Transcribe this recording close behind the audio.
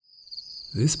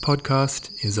This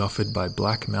podcast is offered by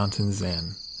Black Mountain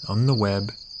Zen on the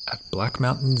web at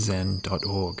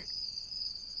blackmountainzen.org.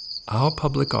 Our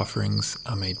public offerings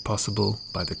are made possible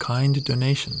by the kind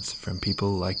donations from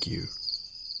people like you.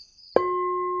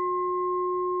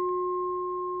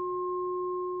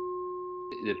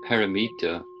 The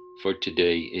paramita for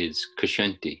today is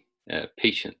kshanti,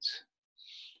 patience.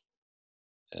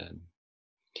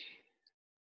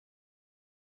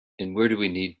 And where do we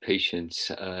need patience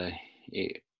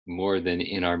more than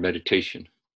in our meditation,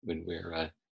 when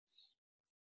we're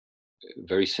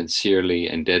very sincerely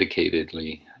and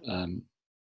dedicatedly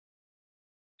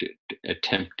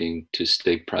attempting to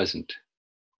stay present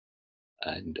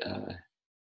and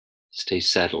stay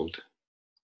settled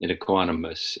and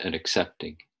equanimous and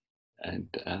accepting,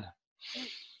 and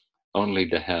only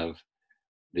to have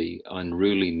the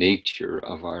unruly nature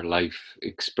of our life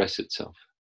express itself.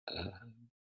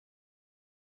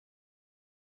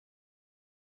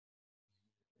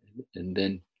 And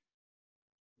then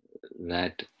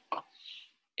that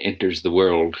enters the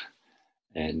world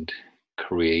and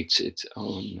creates its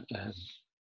own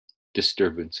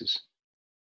disturbances.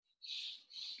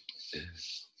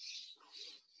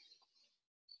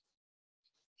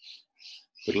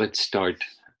 But let's start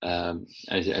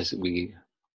as we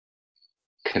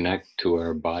connect to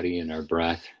our body and our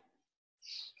breath.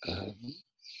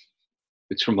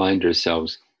 Let's remind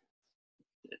ourselves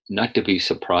not to be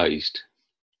surprised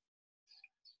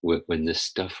when the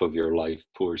stuff of your life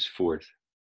pours forth.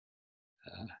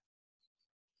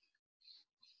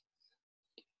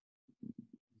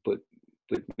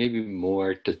 But maybe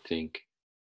more to think,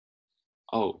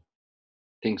 oh,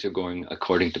 things are going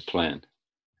according to plan.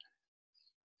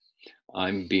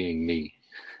 I'm being me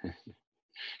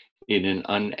in an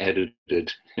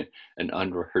unedited and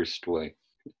unrehearsed way.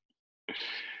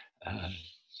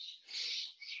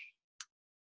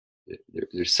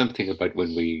 There's something about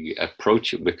when we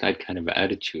approach it with that kind of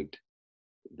attitude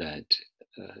that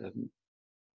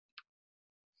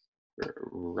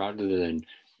rather than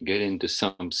get into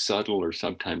some subtle or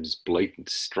sometimes blatant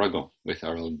struggle with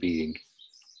our own being,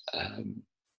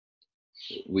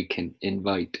 we can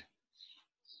invite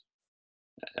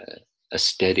a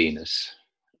steadiness,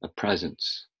 a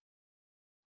presence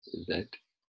that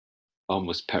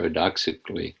almost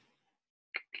paradoxically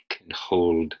can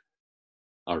hold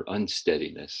our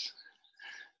unsteadiness,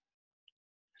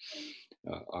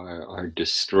 our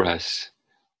distress,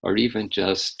 or even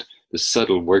just the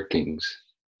subtle workings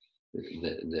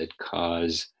that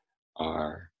cause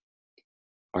our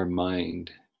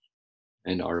mind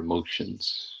and our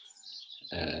emotions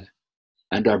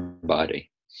and our body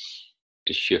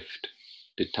to shift,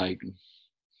 to tighten.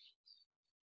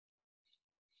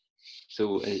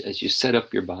 So as you set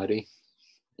up your body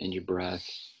and your breath,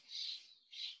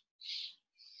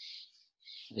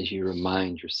 as you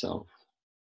remind yourself,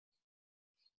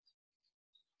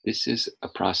 this is a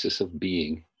process of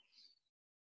being,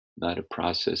 not a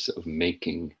process of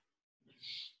making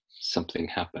something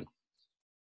happen.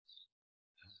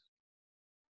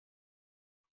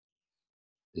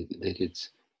 That it's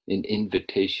an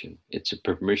invitation, it's a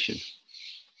permission,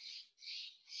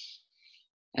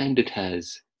 and it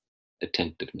has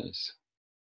attentiveness.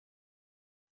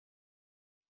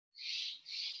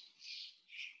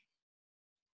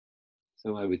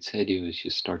 So I would say to you, as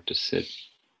you start to sit,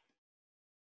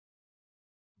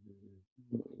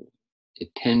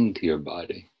 attend to your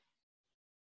body.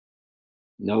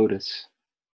 Notice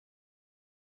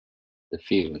the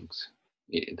feelings,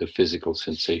 the physical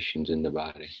sensations in the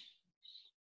body.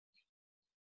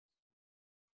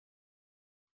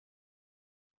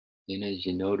 And as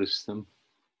you notice them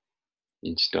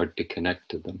and start to connect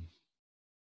to them,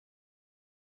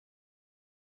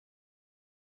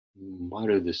 what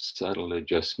are the subtle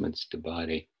adjustments to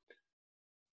body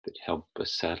that help a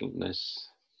settledness,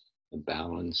 a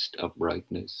balanced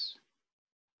uprightness?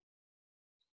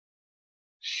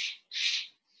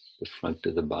 The front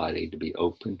of the body to be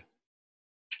open,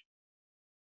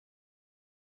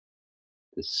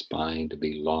 the spine to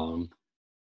be long,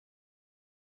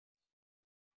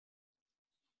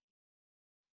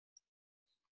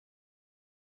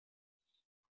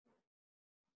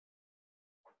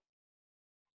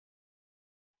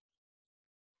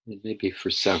 and maybe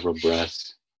for several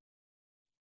breaths,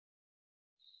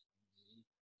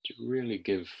 to really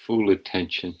give full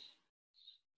attention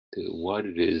to what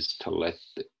it is to let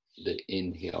the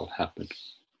inhale happen.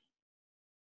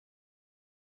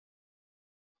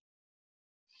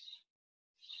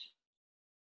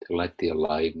 To let the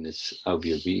aliveness of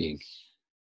your being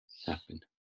happen.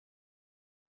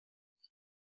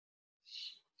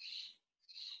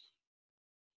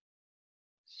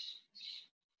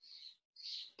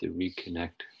 to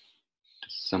reconnect to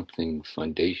something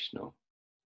foundational,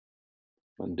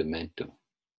 fundamental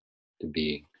to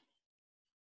being.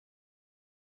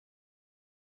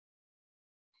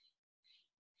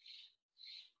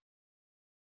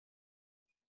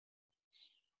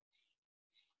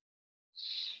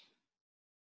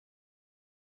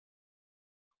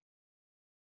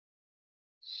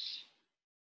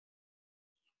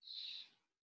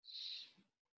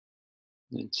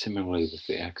 And similarly with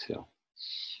the exhale,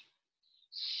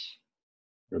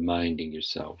 reminding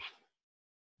yourself,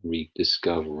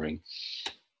 rediscovering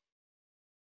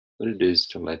what it is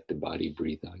to let the body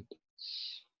breathe out.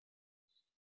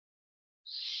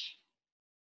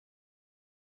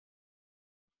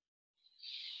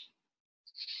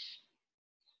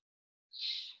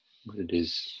 What it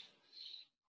is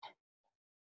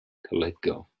to let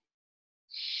go.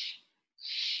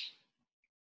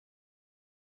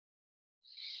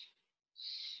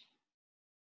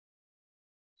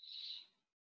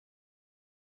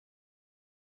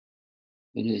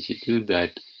 And as you do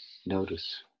that,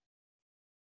 notice.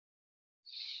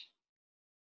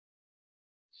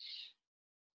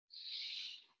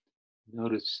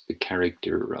 Notice the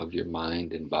character of your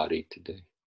mind and body today.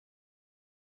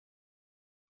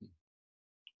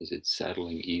 Is it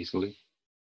settling easily?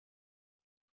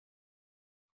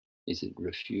 Is it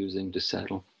refusing to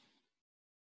settle?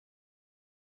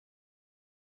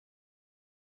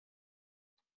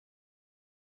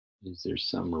 Is there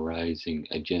some rising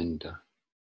agenda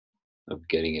of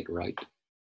getting it right?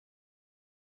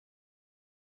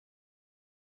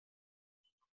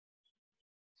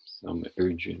 Some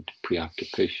urgent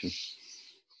preoccupation?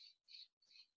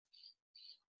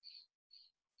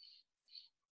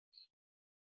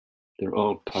 They're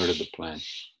all part of the plan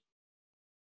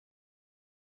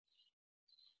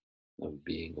of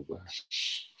being aware,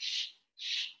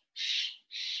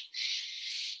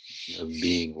 of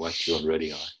being what you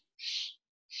already are.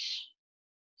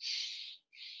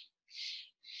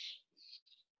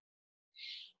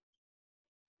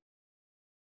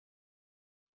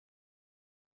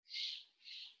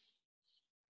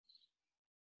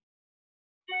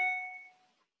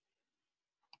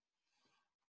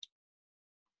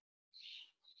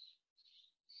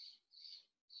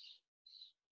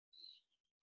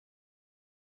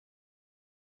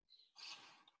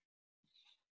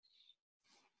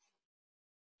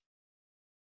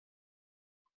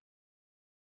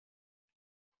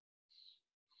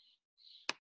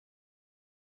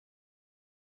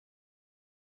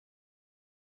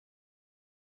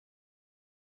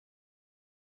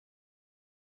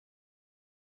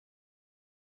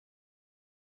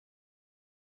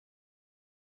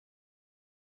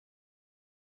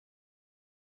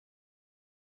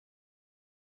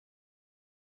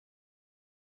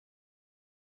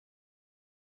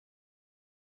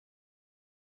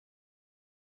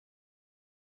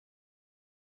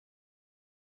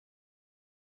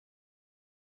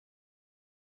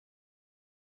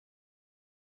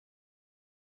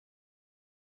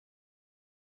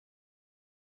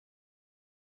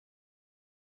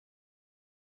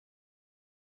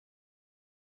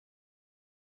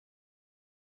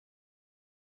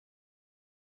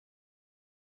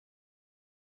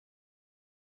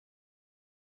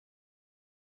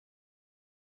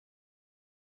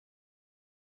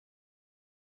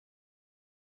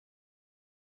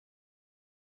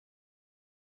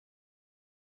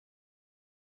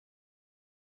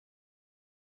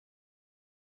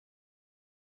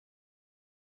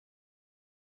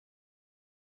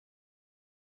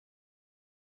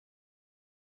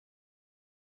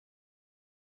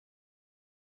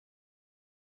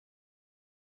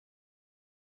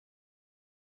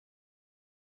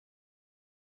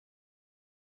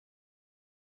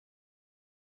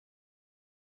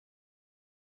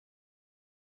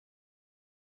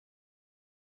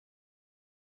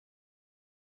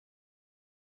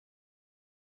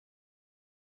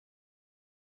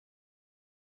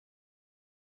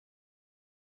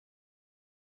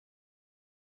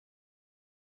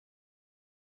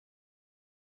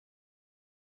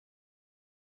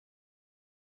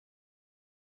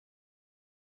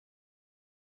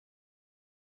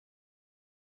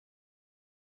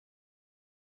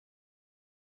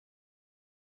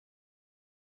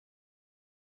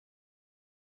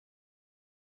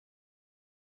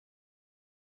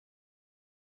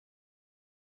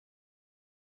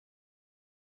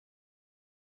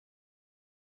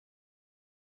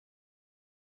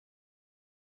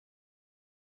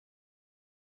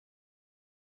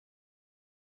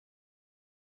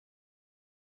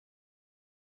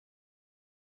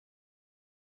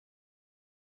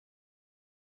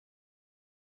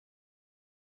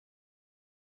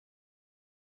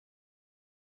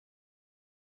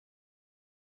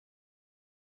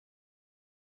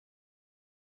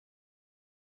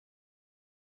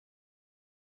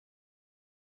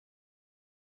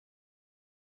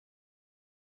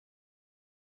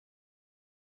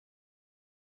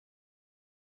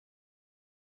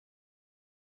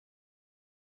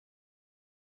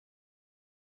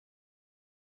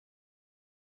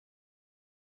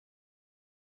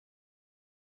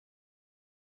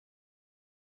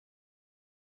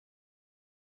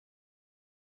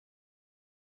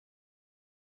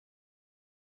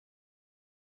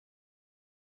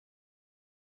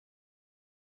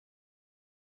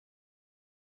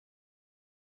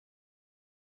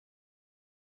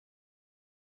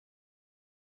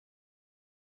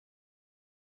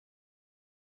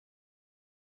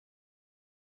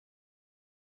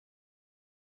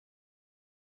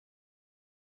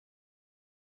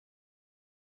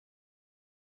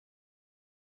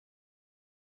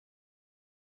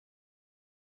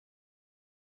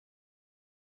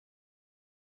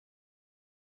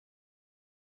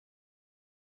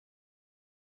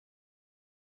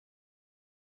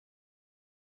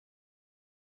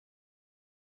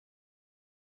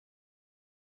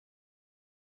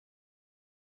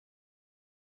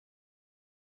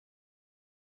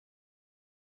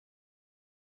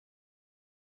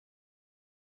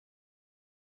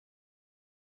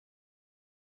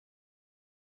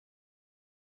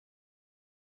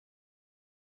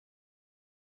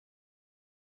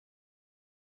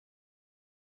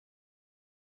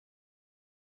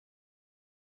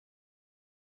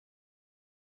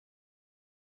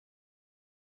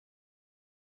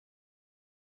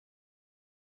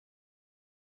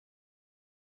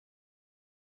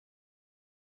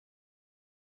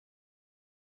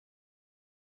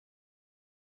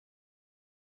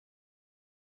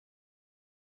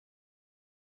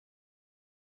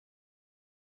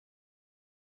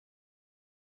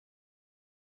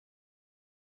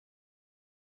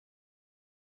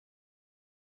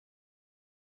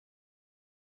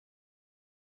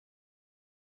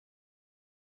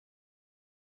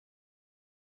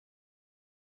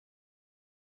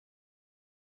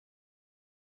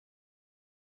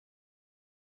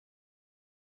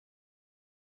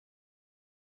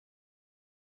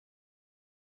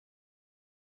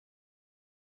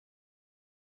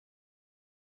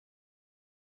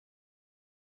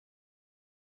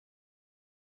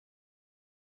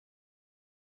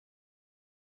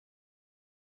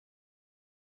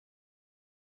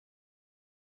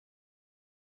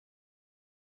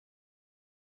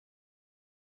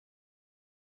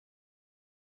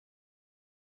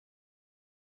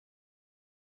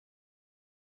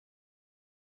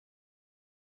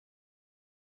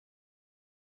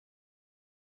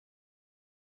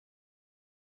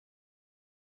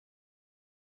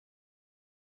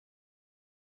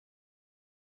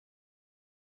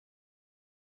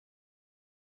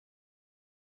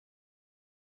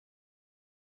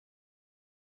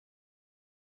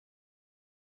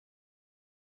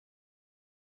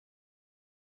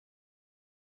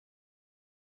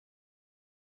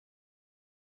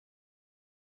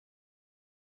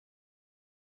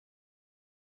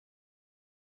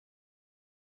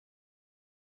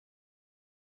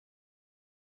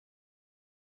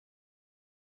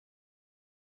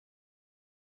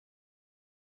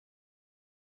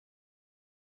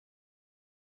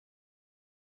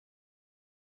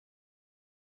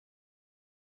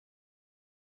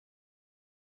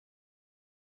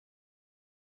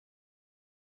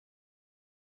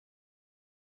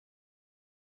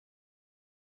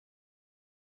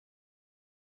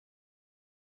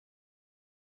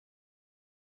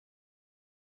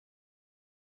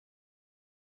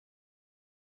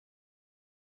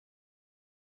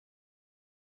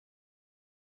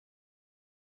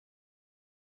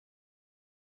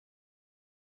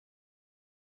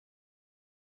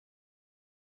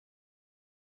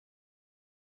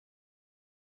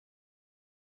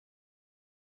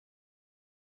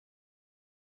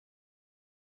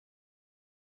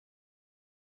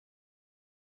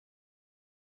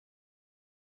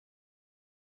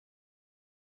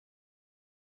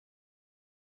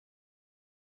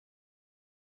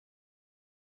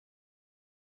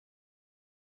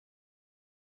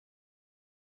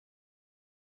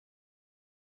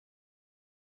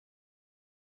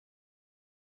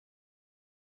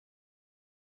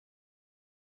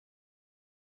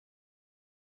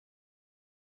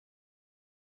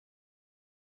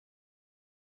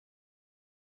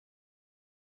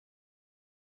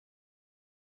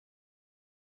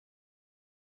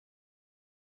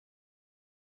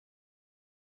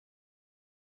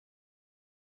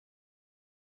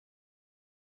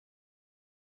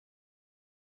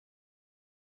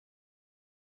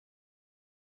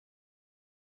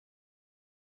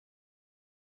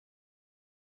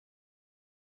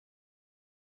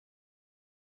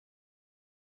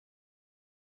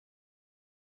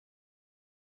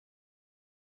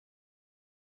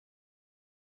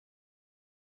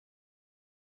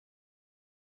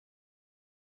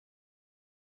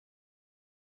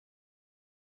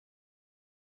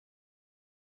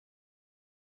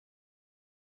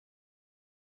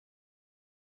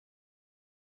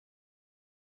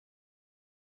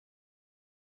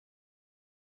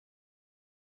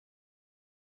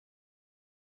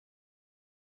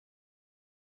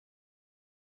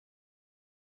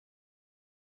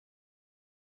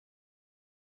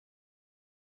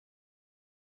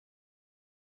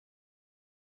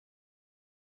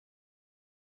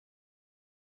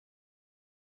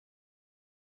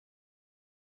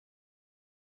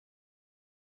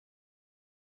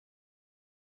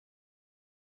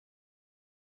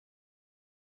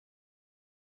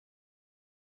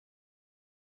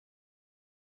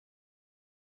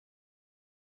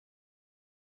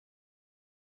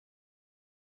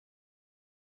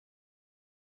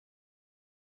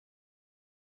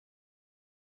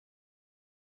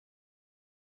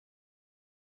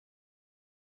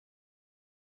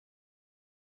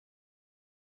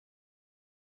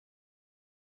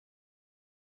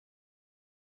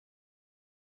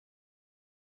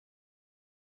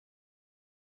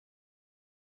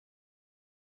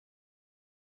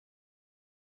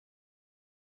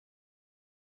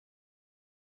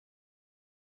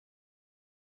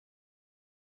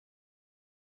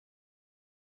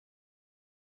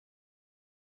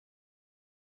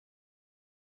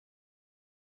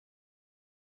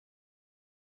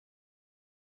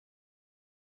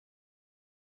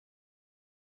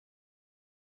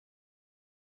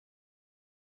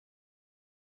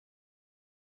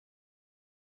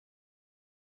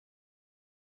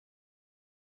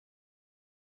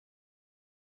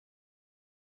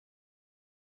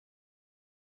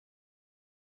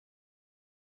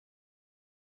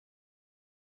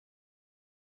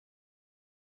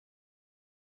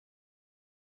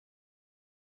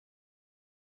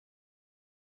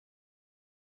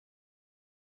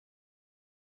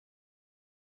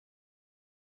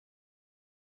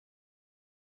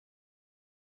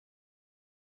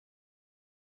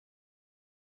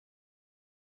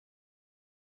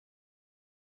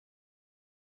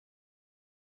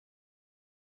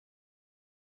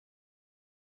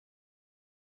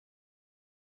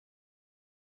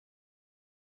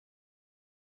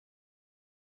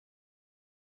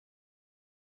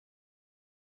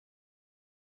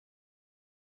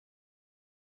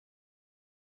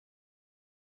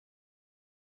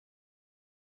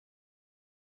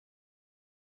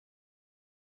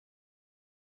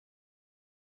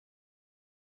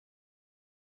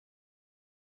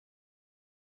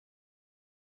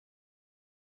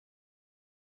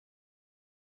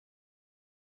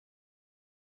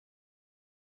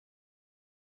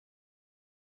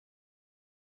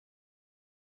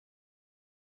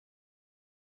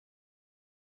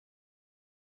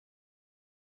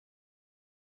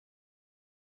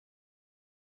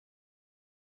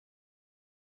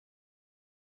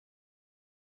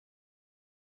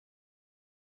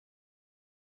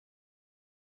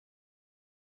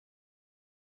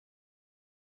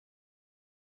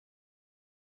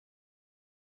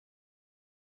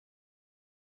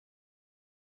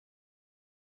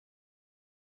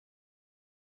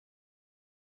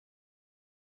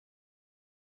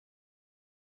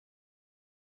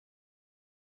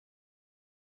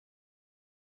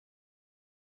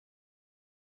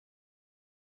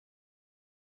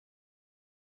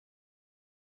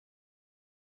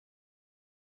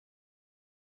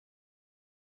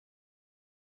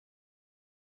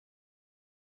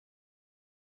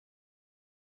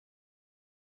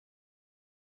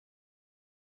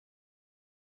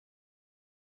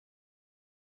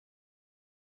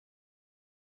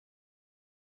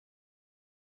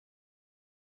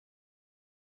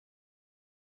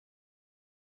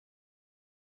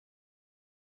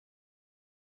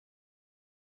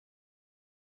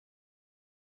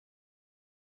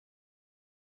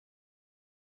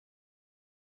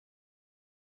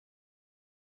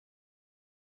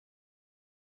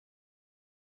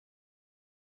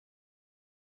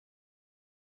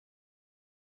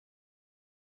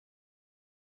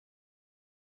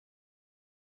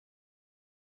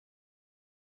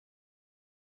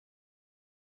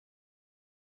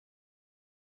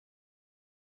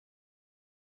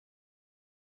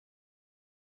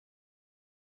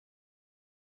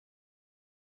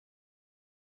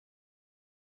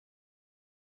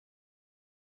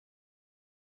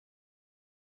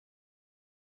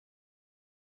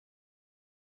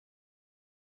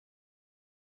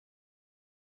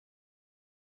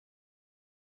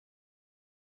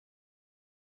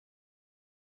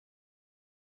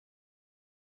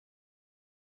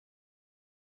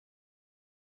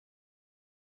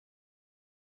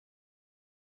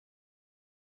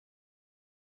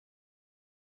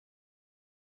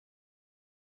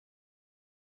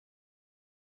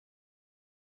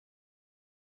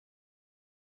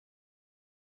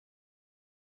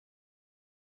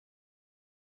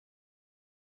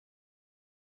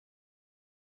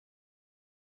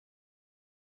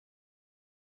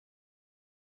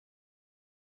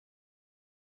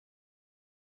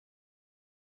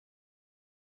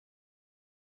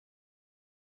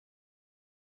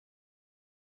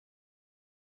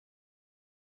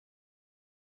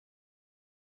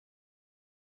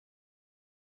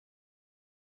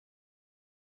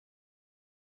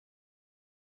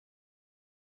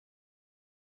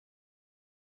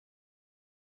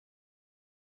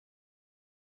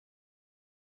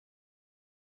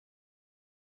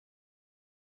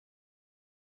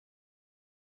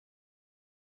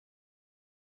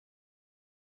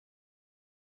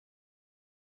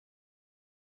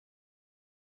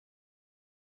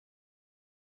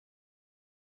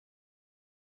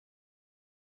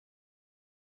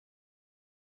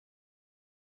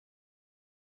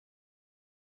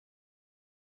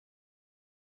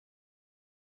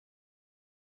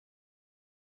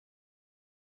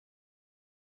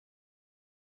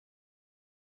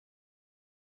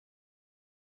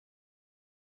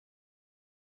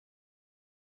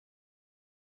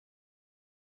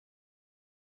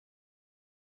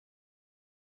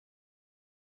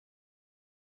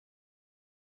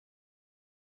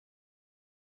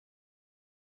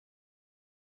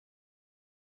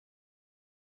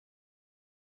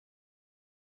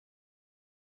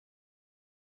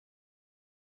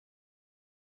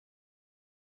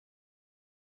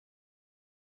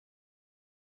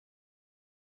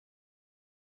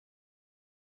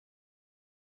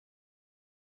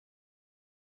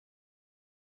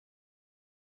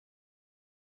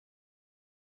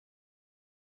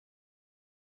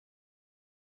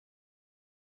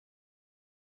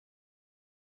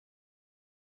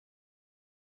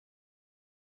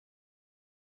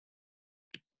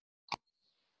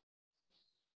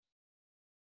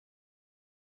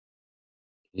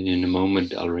 And in a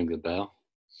moment, I'll ring the bell.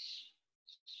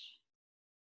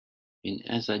 And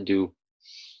as I do,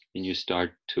 and you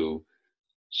start to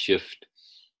shift,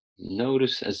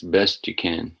 notice as best you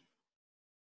can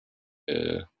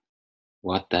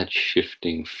what that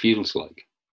shifting feels like,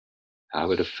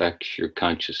 how it affects your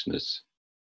consciousness.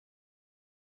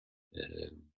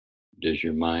 Does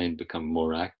your mind become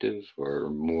more active or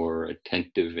more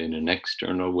attentive in an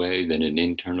external way than an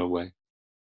internal way?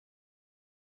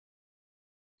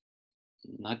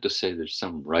 Not to say there's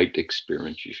some right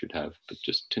experience you should have, but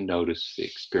just to notice the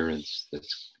experience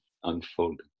that's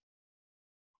unfolding.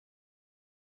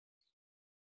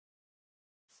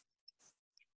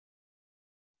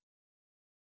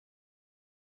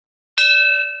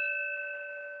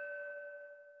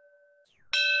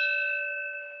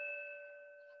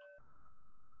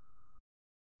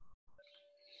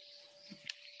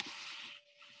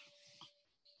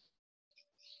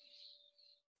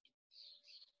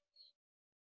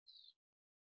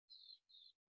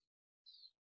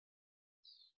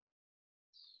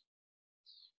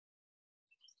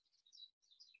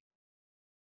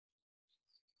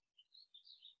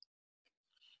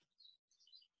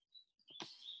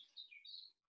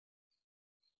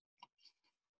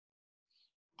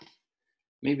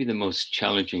 Maybe the most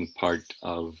challenging part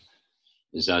of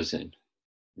Zazen,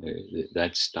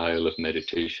 that style of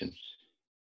meditation,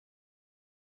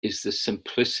 is the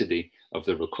simplicity of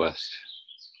the request.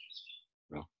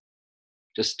 Well,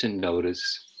 just to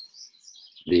notice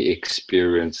the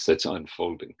experience that's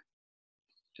unfolding.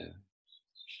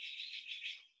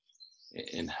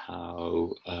 And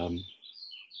how,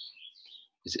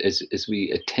 as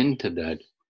we attend to that,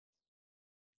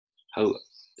 how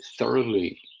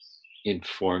thoroughly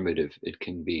informative it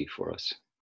can be for us.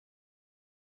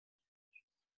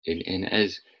 And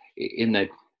as in that,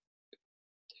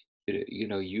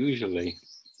 usually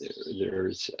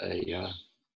there's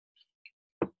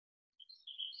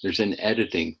an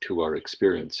editing to our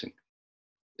experiencing.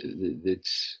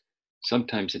 It's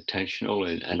sometimes intentional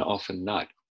and often not.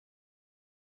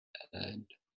 And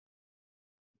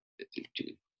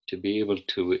to be able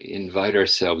to invite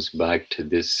ourselves back to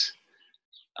this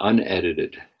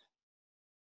unedited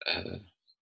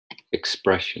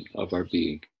expression of our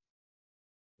being.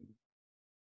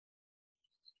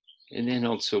 And then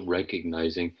also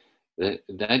recognizing that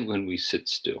when we sit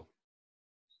still,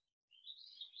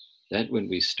 that when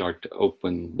we start to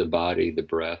open the body, the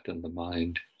breath, and the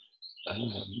mind,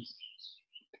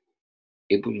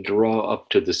 it will draw up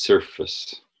to the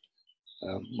surface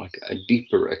like a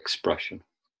deeper expression,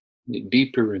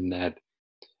 deeper in that,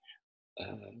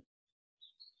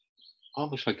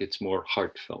 almost like it's more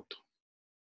heartfelt.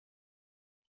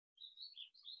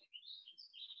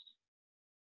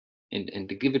 And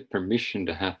to give it permission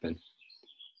to happen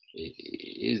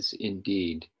is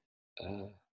indeed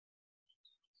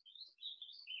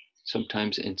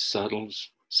sometimes in subtle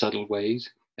ways,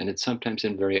 and it's sometimes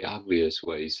in very obvious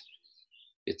ways.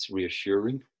 It's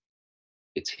reassuring,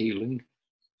 it's healing,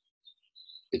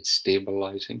 it's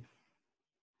stabilizing.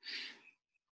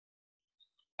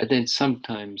 And then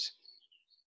sometimes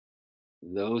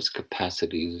those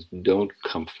capacities don't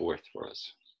come forth for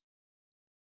us.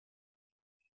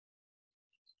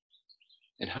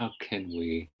 And how can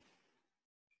we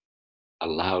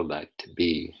allow that to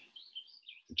be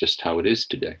just how it is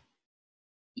today?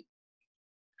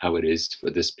 How it is for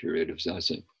this period of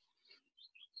Zazen.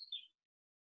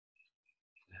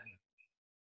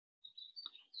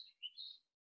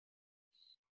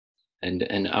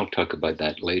 And I'll talk about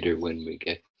that later when we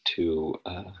get to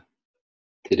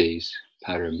today's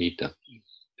paramita,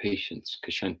 patience,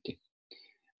 Kshanti.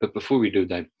 But before we do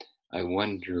that, I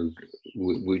wondered,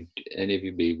 would any of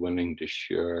you be willing to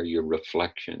share your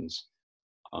reflections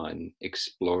on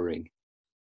exploring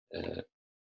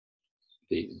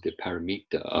the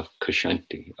paramita of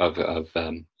Kshanti, of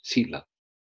Sila?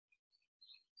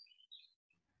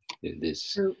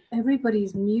 So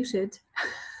everybody's muted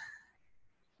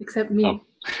except me. Oh.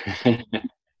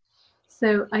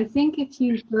 So I think if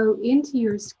you go into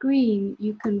your screen,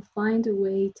 you can find a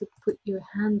way to put your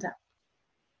hand up,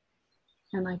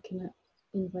 and I can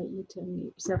invite you to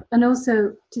unmute yourself. And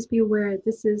also, just be aware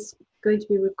this is going to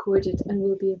be recorded and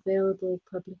will be available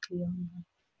publicly online.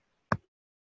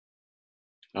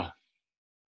 Oh.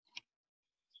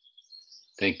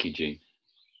 Thank you, Jean.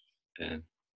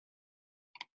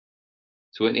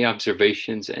 So any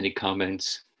observations, any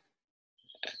comments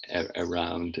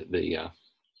around the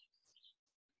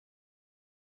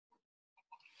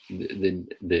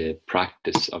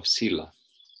practice of Sila?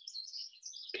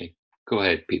 Okay, go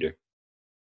ahead, Peter.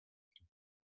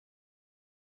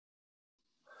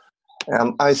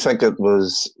 I think it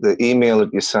was the email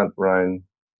that you sent round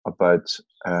about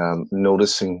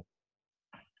noticing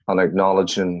and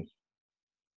acknowledging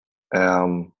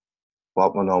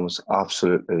what went on was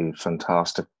absolutely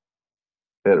fantastic.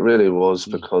 It really was,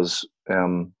 because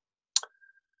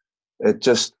it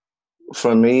just,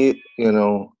 for me, you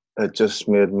know, it just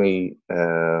made me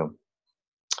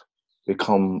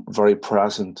become very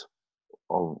present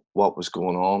of what was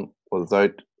going on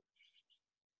without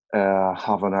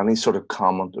having any sort of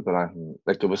comment about anything.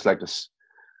 Like, it was like this,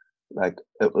 like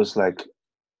it was like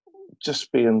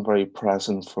just being very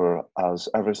present for as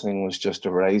everything was just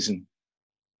arising.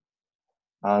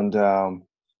 And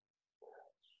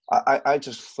I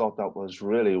just thought that was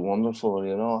really wonderful,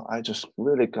 you know. I just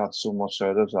really got so much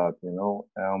out of that, you know.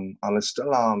 And I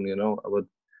still am, you know.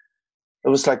 It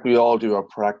was like we all do our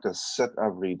practice, sit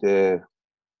every day,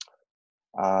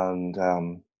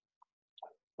 and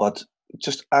but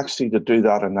just actually to do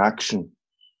that in action,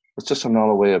 it's just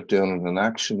another way of doing it in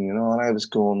action, you know. And I was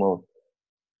going, well,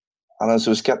 and as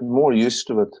I was getting more used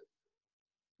to it,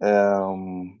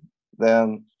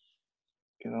 then,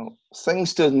 you know,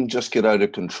 things didn't just get out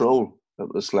of control.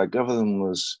 It was like everything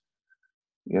was,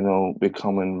 you know,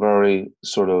 becoming very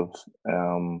sort of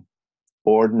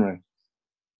ordinary,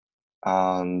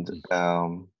 and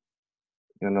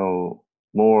you know,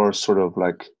 more sort of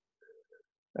like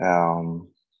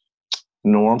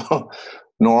normal,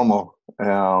 normal.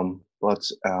 But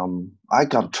I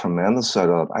got tremendous out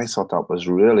of it. I thought that was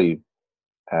really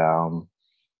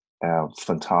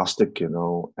fantastic. You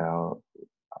know,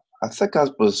 I think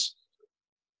that was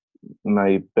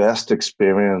my best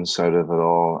experience out of it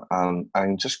all, and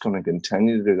I'm just going to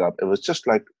continue to do that. It was just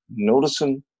like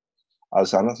noticing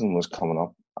as anything was coming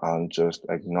up, and just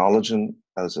acknowledging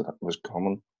as it was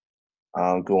coming,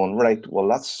 and going, right, well,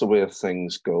 that's the way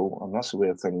things go, and that's the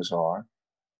way things are,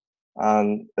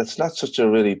 and it's not such a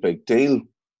really big deal.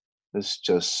 It's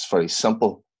just very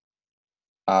simple.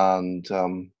 And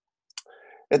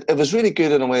it was really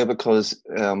good in a way, because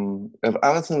if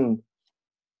anything,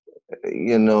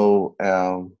 you know,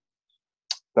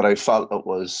 that I felt it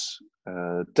was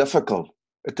difficult,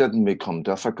 it didn't become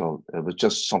difficult. It was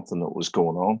just something that was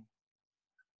going on.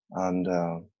 And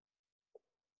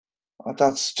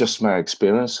that's just my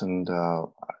experience. And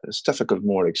it's difficult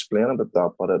more to explain about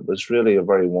that, but it was really a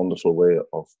very wonderful way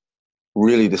of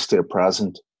really to stay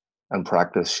present and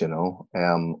practice, you know.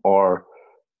 Or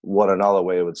what another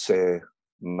way would say,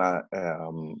 I've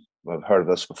heard of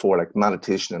this before, like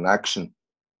meditation in action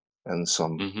in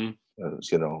some,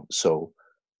 you know. So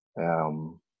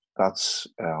that's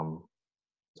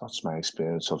my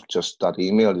experience of just that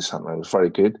email you sent me. It was very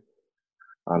good.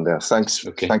 And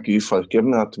thank you for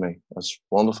giving that to me. That's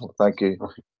wonderful. Thank you.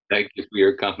 Thank you for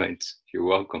your comments. You're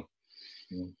welcome.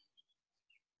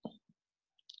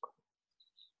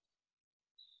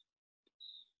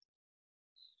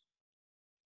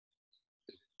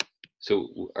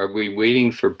 So are we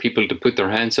waiting for people to put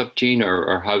their hands up, Jean,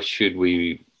 or how should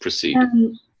we proceed?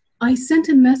 I sent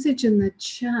a message in the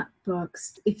chat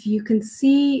box. If you can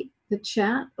see the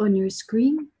chat on your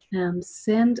screen,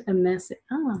 send a message.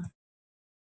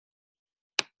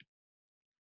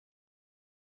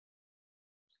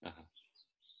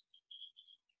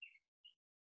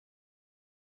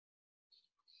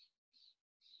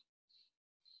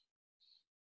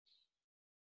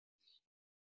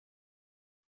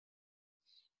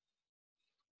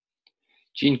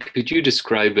 Jean, could you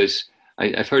describe as,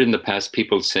 I've heard in the past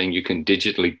people saying you can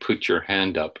digitally put your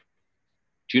hand up.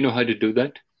 Do you know how to do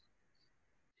that?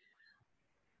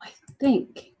 I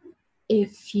think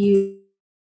if you...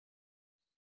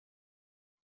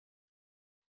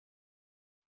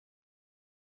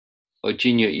 Oh,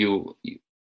 Jean,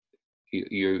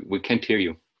 we can't hear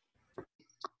you.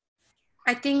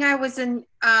 I think I was in,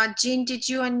 Jean, did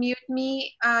you unmute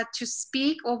me to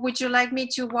speak, or would you like me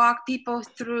to walk people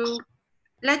through?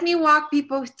 Let me walk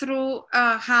people through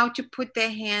how to put their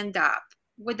hand up.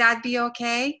 Would that be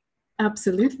okay?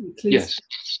 Absolutely, please. Yes.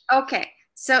 Okay,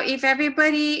 so if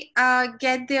everybody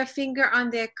get their finger on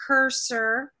their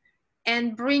cursor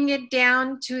and bring it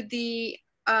down to the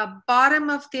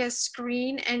bottom of their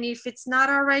screen, and if it's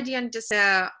not already in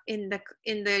the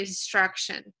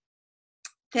instruction.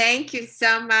 Thank you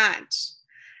so much.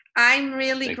 I'm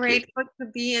really grateful to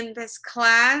be in this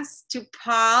class. To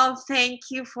Paul, thank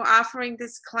you for offering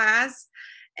this class.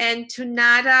 And to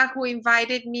Nada, who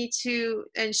invited me to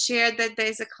and shared that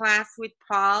there's a class with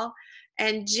Paul.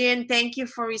 And Jean, thank you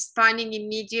for responding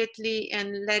immediately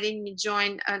and letting me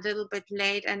join a little bit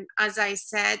late. And as I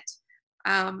said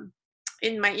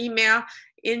in my email,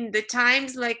 in the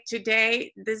times like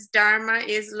today, this Dharma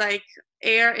is like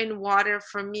air and water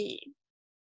for me.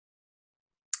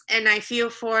 And I feel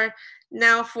for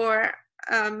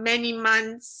many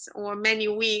months or many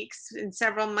weeks, in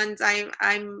several months,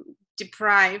 I'm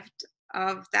deprived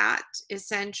of that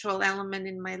essential element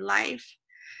in my life.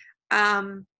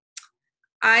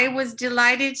 I was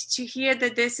delighted to hear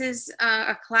that this is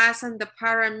a class on the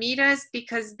paramitas,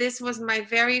 because this was my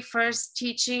very first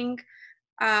teaching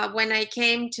when I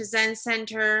came to Zen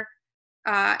Center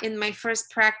in my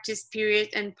first practice period,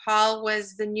 and Paul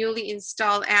was the newly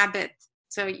installed abbot.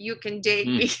 So you can date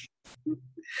me.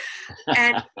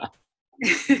 And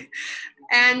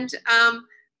and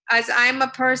as I'm a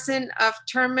person of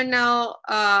terminal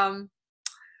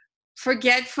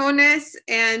forgetfulness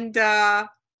and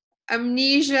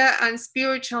amnesia on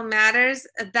spiritual matters,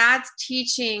 that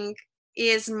teaching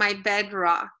is my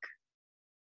bedrock.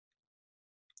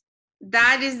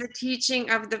 That is the teaching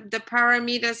of the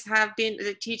paramitas have been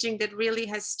the teaching that really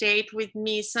has stayed with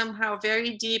me somehow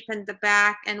very deep in the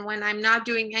back. And when I'm not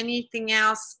doing anything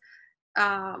else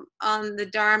on the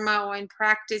Dharma or in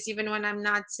practice, even when I'm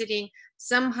not sitting,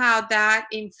 somehow that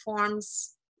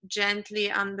informs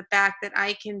gently on the back that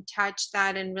I can touch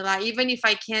that and rely, even if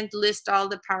I can't list all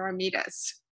the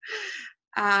paramitas.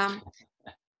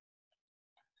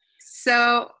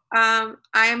 So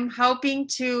I'm hoping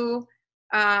to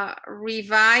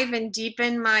revive and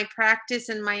deepen my practice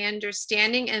and my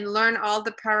understanding and learn all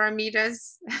the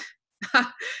paramitas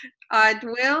at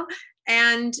will.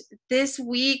 And this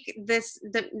week,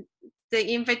 the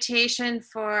invitation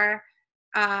for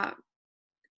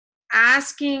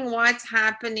asking what's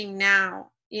happening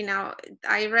now. You know,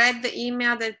 I read the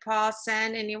email that Paul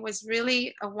sent, and it was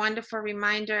really a wonderful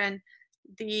reminder, and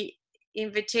the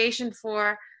invitation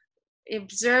for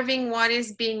observing what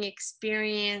is being what's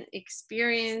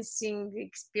being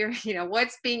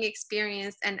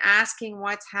experienced, and asking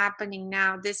what's happening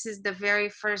now. This is the very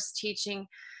first teaching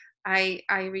I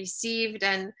received,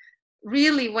 and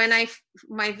really when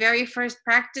my very first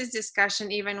practice discussion,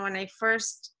 even when I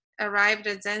first arrived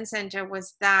at Zen Center,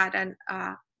 was that, and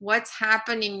what's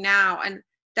happening now. And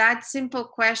that simple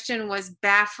question was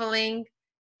baffling,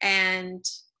 and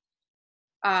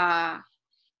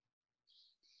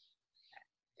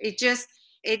it just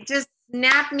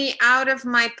snapped me out of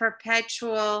my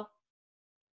perpetual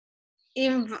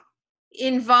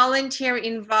involuntary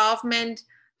involvement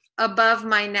above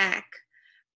my neck.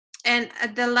 And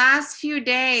the last few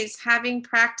days, having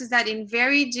practiced that in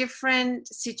very different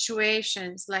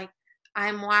situations, like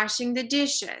I'm washing the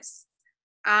dishes,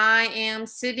 I am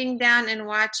sitting down and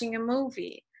watching a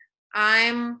movie,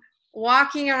 I'm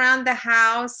walking around the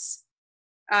house,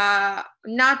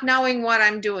 not knowing what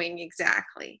I'm doing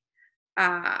exactly,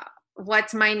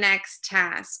 what's my next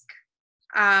task,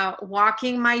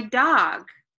 walking my dog,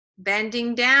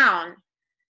 bending down,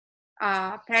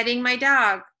 petting my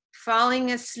dog,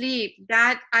 falling asleep.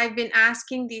 That I've been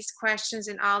asking these questions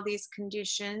in all these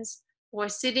conditions, or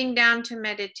sitting down to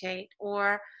meditate,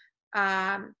 or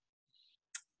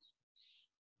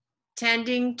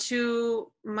tending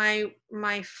to my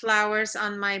flowers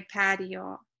on my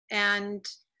patio, and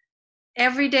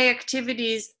everyday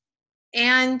activities,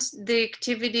 and the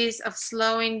activities of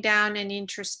slowing down and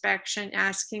introspection,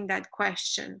 asking that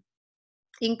question,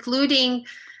 including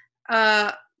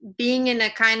being in a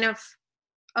kind of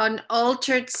an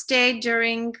altered state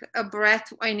during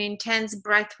an intense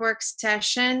breathwork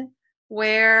session,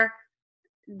 where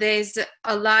there's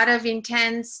a lot of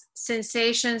intense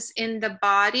sensations in the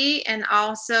body, and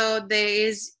also there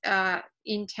is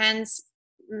intense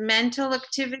mental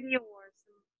activity, or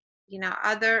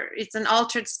it's an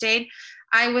altered state.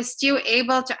 I was still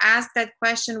able to ask that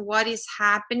question, what is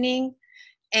happening?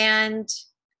 And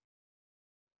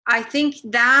I think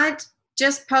that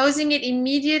just posing it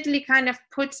immediately kind of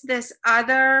puts this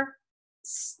other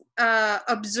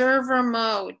observer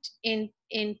mode in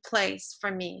place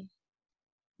for me.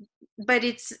 But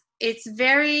it's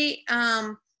very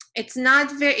it's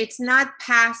not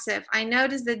passive. I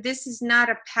noticed that this is not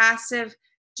a passive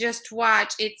just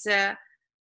watch.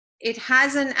 It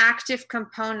has an active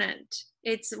component.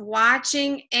 It's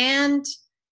watching, and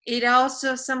it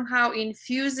also somehow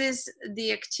infuses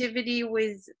the activity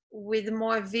with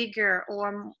more vigor,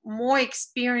 or more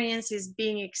experience is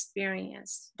being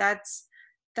experienced. That's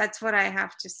what I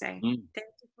have to say.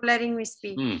 Thank you for letting me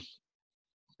speak.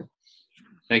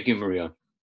 Thank you, Maria.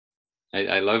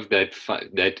 I love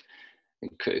that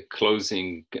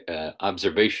closing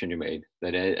observation you made,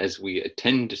 that as we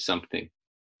attend to something,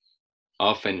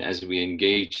 often as we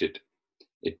engage it,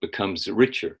 it becomes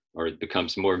richer, or it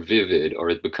becomes more vivid, or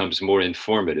it becomes more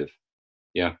informative.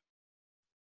 Yeah.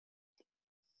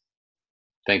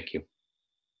 Thank you.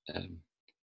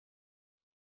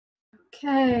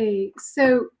 Okay,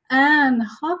 so Anne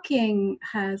Hawking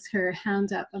has her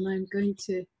hand up, and I'm going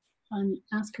to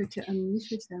ask her to unmute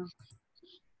herself.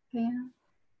 Okay,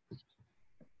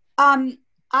 Anne?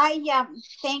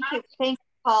 Thank you,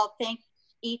 Paul. Thank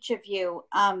each of you.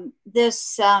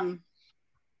 This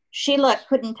Sheila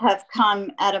couldn't have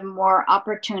come at a more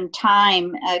opportune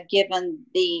time, given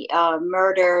the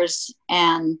murders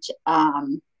and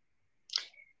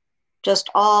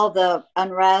just all the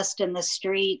unrest in the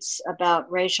streets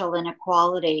about racial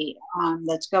inequality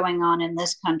that's going on in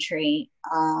this country.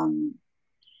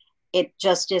 It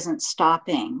just isn't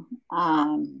stopping.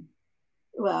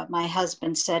 Well, my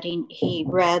husband said he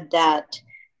read that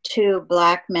 2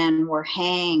 Black men were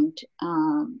hanged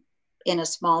in a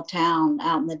small town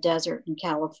out in the desert in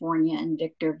California, in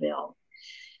Victorville.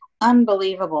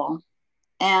 Unbelievable.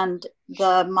 And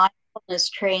the mindfulness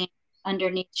training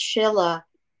underneath Sheila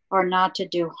are not to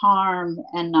do harm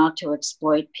and not to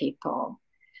exploit people.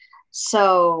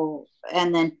 So,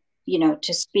 and then, you know,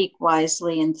 to speak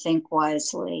wisely and think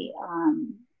wisely,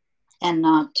 and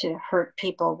not to hurt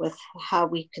people with how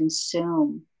we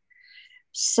consume.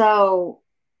 So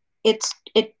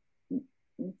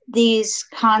these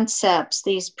concepts,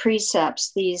 these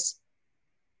precepts, these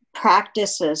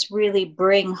practices really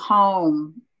bring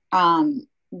home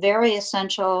very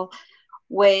essential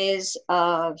ways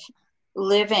of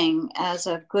living as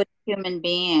a good human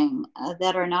being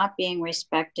that are not being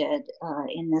respected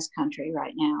in this country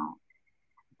right now.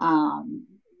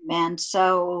 And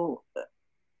so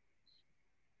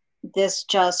this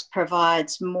just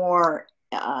provides more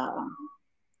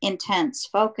intense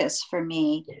focus for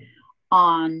me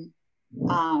on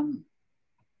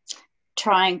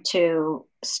trying to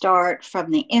start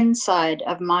from the inside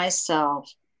of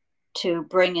myself to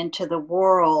bring into the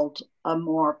world a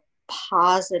more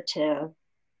positive,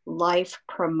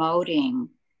 life-promoting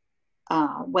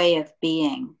way of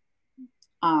being.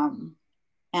 And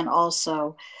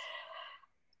also,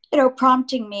 you know,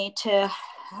 prompting me to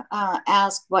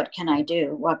ask, what can I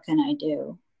do? What can I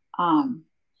do?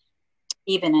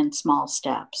 Even in small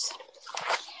steps.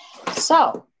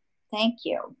 So, thank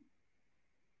you.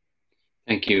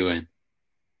 Thank you, Anne.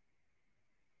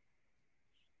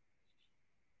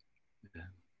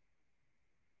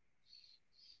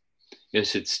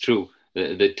 Yes, it's true.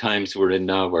 The times we're in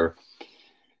now are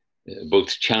both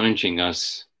challenging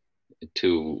us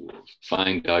to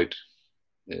find out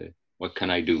what can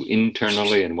I do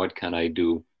internally and what can I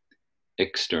do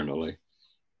externally.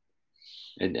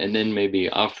 And then maybe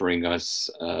offering us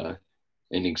an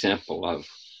example of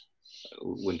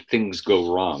when things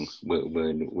go wrong,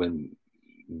 when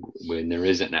there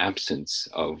is an absence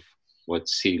of what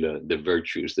Sila, the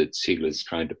virtues that Sila is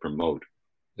trying to promote,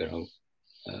 you know,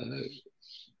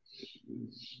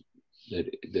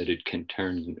 that it can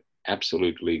turn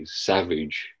absolutely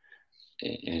savage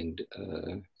and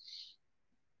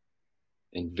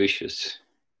vicious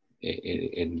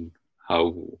in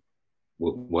how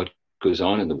what goes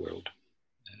on in the world.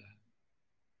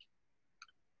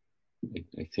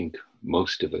 I think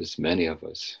most of us, many of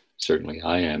us, certainly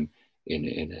I am,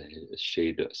 in a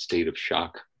state of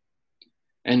shock,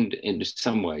 and in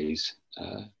some ways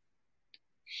a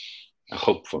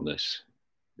hopefulness,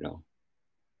 you know,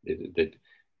 that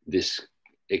this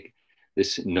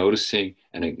noticing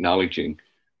and acknowledging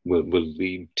will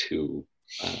lead to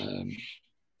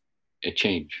a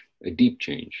change, a deep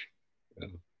change.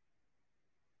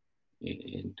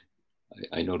 And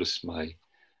I noticed my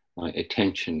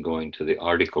attention going to the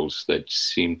articles that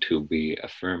seem to be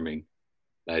affirming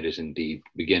that is indeed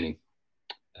beginning.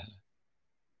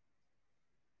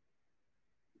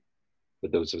 For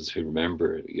those of us who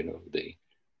remember, you know,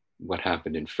 what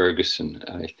happened in Ferguson,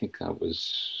 I think that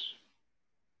was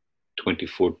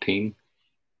 2014,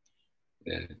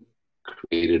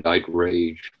 created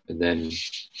outrage, and then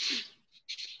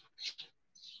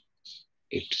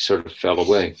it sort of fell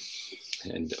away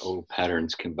and old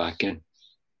patterns came back in.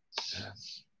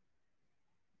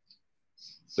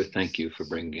 But thank you for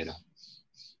bringing it up.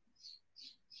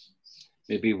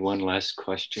 Maybe one last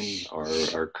question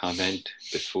or comment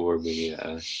before we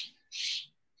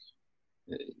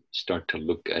start to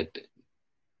look at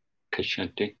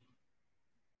Kshanti.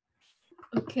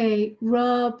 Okay,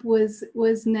 Rob was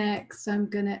next. I'm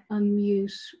gonna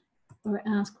unmute or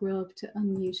ask Rob to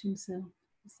unmute himself.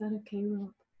 Is that okay,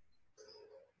 Rob?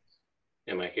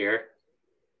 Am I here?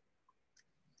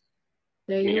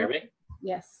 There Can you hear are. me?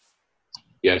 Yes.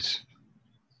 Yes.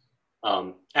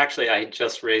 Actually, I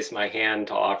just raised my hand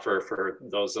to offer for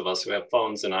those of us who have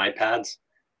phones and iPads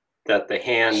that the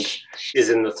hand is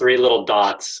in the 3 little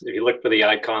dots. If you look for the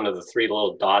icon of the 3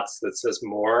 little dots that says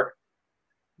more,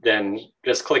 then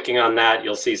just clicking on that,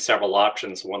 you'll see several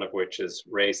options, one of which is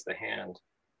raise the hand.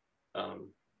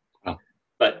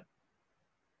 But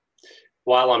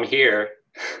while I'm here,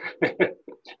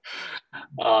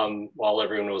 while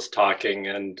everyone was talking,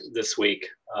 and this week,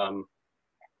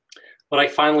 what I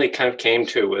finally kind of came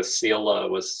to with Sila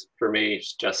was, for me,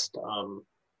 just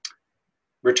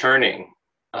returning,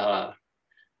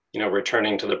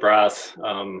 returning to the breath.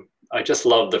 I just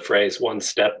love the phrase "one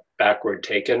step backward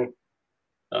taken,"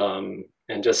 and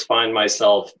just find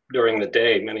myself during the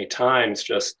day many times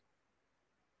just,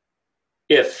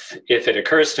 if it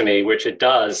occurs to me, which it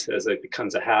does, as it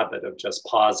becomes a habit of just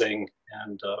pausing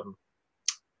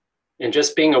and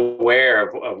just being aware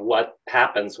of what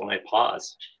happens when I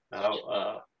pause.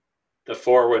 The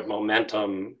forward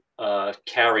momentum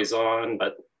carries on,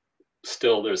 but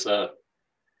still there's a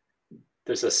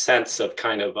sense of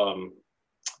kind of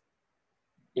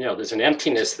there's an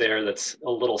emptiness there that's a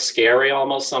little scary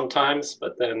almost sometimes,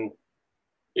 but then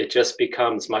it just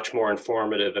becomes much more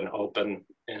informative and open,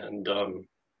 and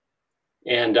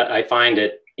I find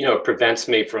it it prevents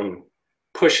me from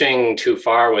pushing too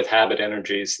far with habit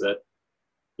energies that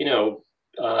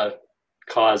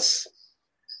cause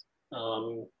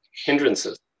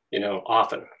hindrances,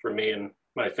 often for me and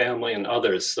my family and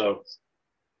others. So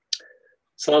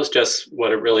that was just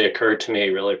what it really occurred to me,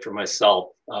 really, for myself,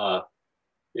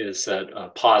 is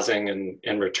that pausing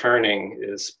and returning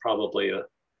is probably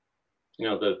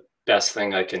the best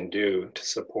thing I can do to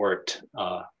support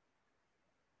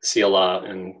Sila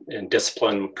and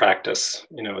discipline practice,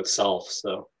 itself.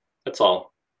 So that's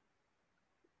all.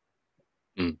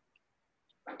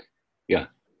 Yeah.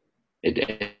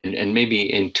 And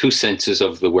maybe in two senses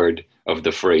of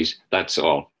the phrase, that's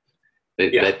all.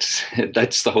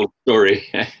 That's the whole story.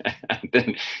 And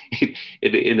then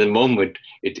in a moment,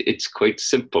 it's quite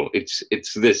simple. It's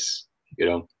this,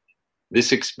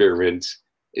 this experience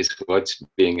is what's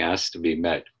being asked to be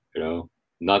met,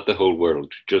 not the whole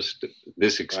world, just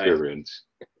this experience.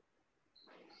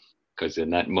 Because in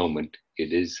that moment,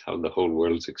 it is how the whole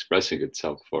world's expressing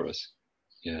itself for us.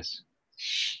 Yes.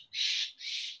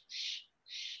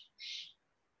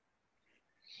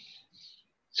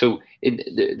 So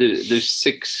there's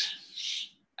 6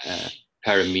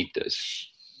 paramitas,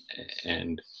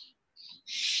 and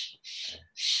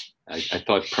I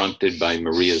thought, prompted by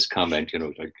Maria's comment,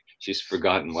 like she's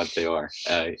forgotten what they are.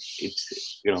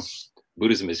 It's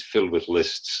Buddhism is filled with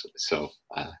lists, so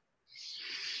I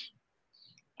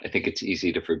think it's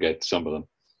easy to forget some of them.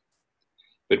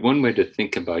 But one way to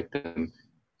think about them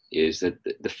is that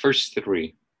the first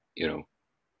 3,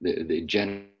 the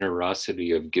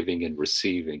generosity of giving and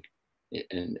receiving,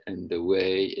 and the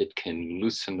way it can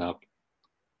loosen up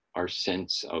our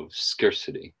sense of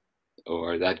scarcity,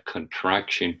 or that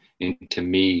contraction into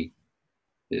me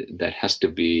that has to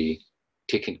be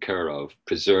taken care of,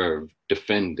 preserved,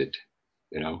 defended,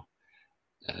 the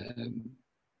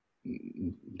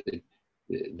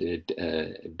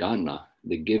dana,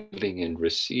 the giving and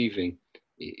receiving,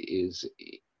 is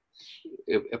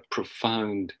a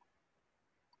profound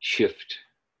shift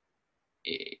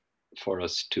for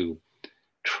us to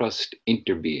trust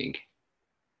interbeing,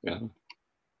 and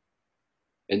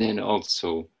then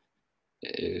also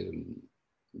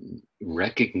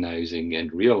recognizing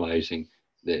and realizing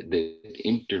that the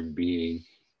interbeing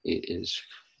is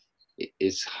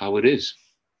how it is,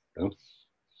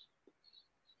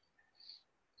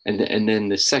 and then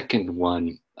the second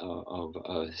one of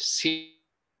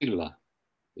Sila,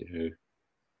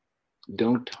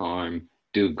 don't harm,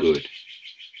 do good.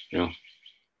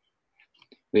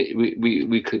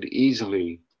 We could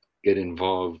easily get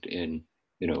involved in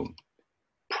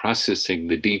processing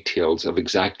the details of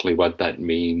exactly what that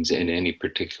means in any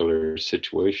particular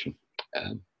situation,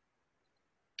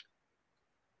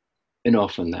 and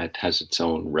often that has its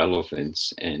own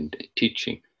relevance and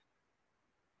teaching.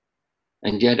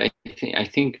 And yet I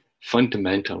think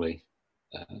fundamentally,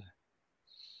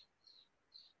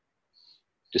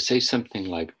 to say something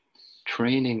like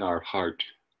training our heart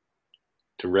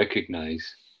to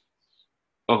recognize,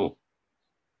 oh,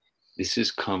 this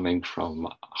is coming from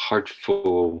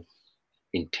heartful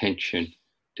intention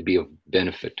to be of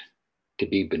benefit, to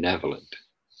be benevolent,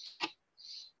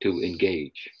 to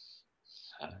engage,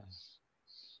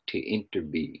 to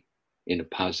interbe in a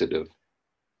positive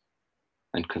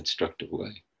and constructive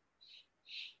way.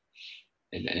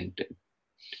 And to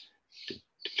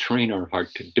train our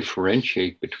heart to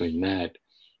differentiate between that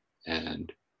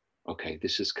and, okay,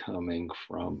 this is coming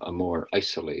from a more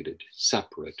isolated,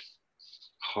 separate,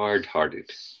 hard-hearted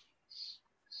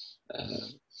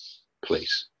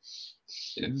place.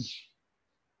 Yeah.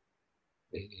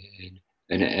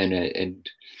 And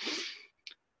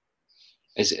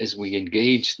as we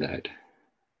engage that,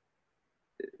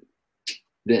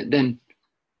 then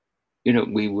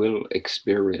we will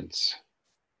experience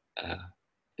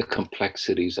the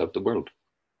complexities of the world,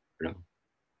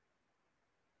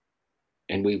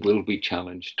 and we will be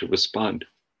challenged to respond.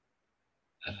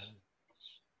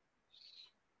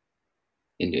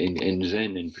 And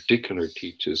Zen in particular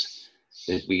teaches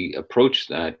that we approach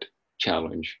that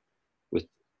challenge with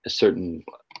a certain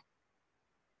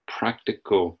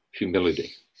practical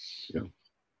humility,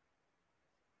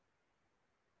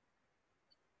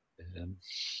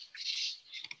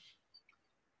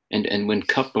 and when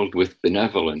coupled with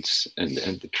benevolence and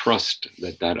the trust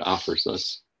that offers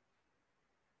us,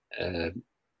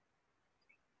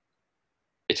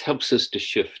 it helps us to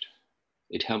shift.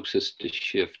 It helps us to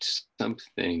shift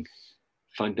something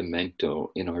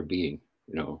fundamental in our being,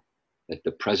 that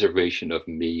the preservation of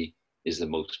me is the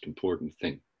most important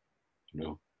thing,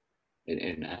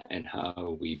 and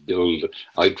how we build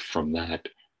out from that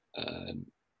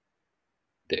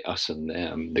the us and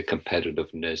them, the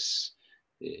competitiveness,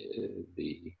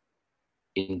 the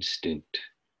instinct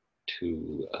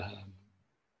to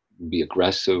be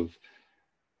aggressive,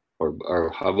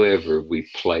 or however we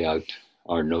play out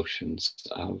our notions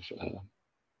of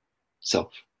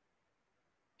self.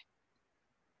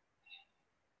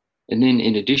 And then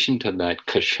in addition to that,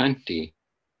 Kshanti,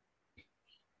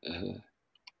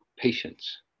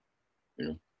 patience,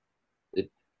 that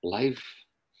life,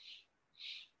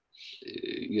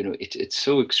 it's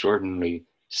so extraordinarily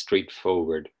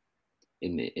straightforward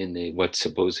in the what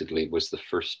supposedly was the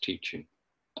first teaching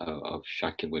of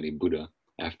Shakyamuni Buddha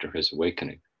after his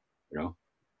awakening,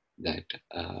 that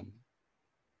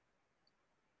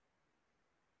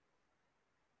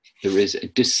there is a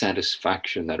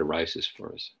dissatisfaction that arises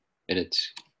for us, and it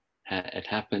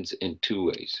happens in two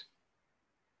ways: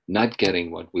 not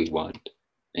getting what we want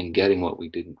and getting what we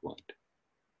didn't want.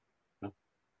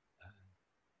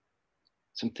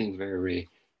 Something very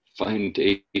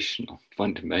foundational,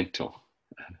 fundamental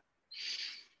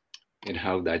in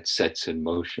how that sets in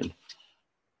motion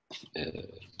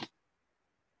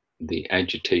the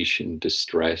agitation,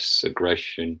 distress,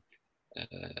 aggression,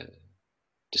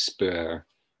 despair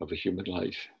of a human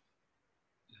life.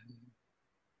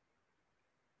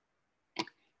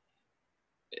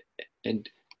 And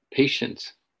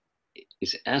patience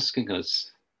is asking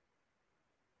us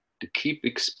to keep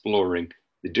exploring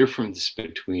the difference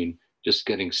between just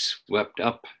getting swept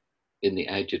up in the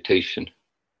agitation,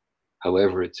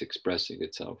 however it's expressing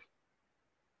itself,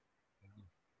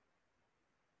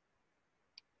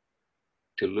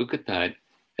 to look at that,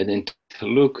 and then to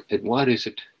look at what is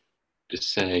it to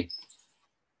say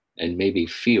and maybe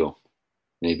feel,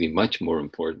 maybe much more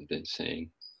important than saying,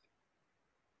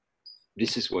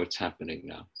 this is what's happening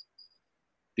now.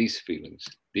 These feelings,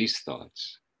 these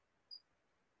thoughts,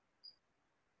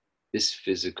 this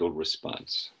physical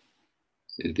response,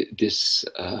 this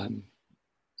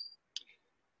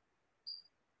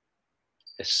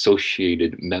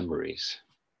associated memories,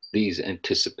 these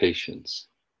anticipations,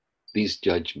 these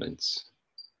judgments,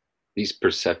 these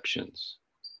perceptions,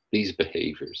 these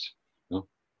behaviors.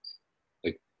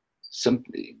 Like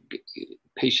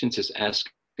patience is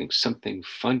asking something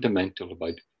fundamental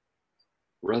about,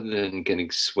 rather than getting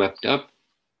swept up,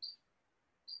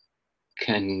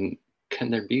 can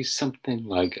there be something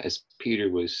like, as Peter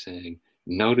was saying,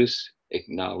 notice,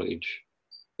 acknowledge,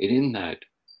 and in that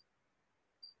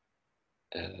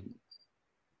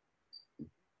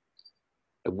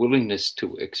a willingness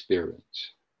to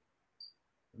experience.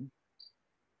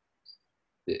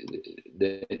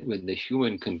 When the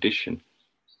human condition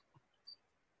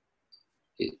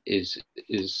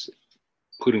is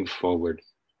putting forward,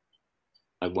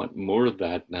 I want more of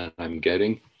that than I'm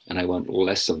getting, and I want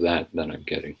less of that than I'm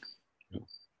getting.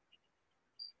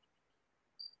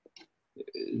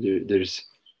 There's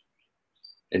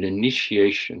an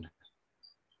initiation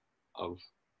of,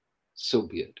 so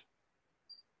be it.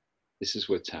 This is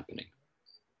what's happening.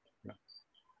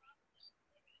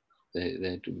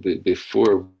 That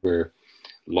before we're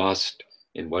lost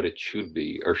in what it should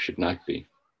be or should not be.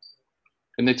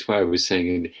 And that's why I was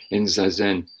saying in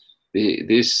Zazen,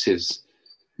 this is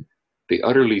the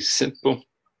utterly simple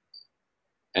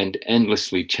and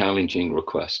endlessly challenging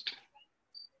request.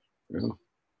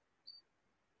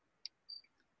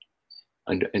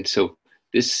 And so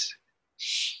this,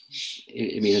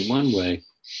 I mean, in one way,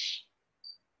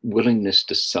 willingness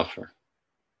to suffer.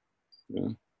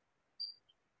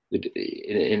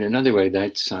 In another way,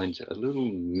 that sounds a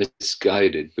little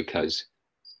misguided, because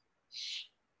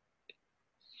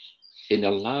in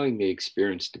allowing the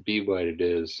experience to be what it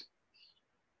is,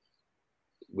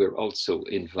 we're also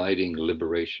inviting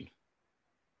liberation,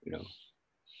 you know,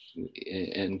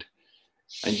 and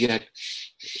yet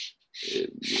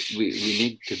we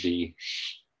need to be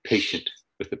patient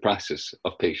with the process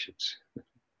of patience.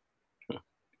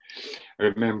 I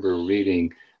remember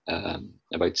reading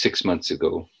about 6 months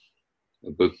ago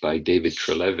a book by David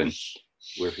Treleaven,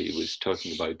 where he was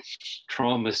talking about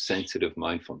trauma-sensitive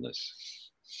mindfulness.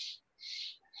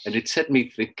 And it set me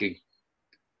thinking,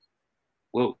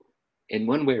 well, in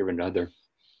one way or another,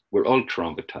 we're all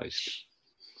traumatized.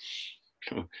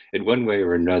 In one way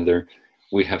or another,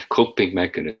 we have coping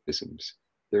mechanisms.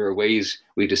 There are ways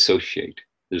we dissociate.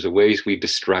 There's a ways we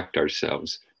distract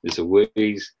ourselves. There's a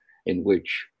ways in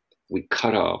which we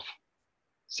cut off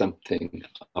something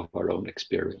of our own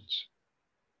experience.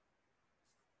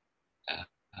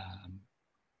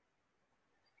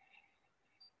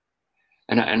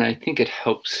 And I think it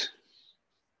helps.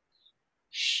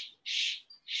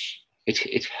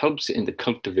 It helps in the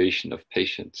cultivation of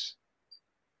patience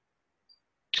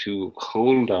to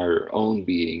hold our own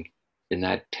being in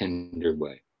that tender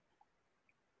way.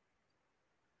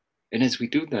 And as we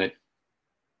do that,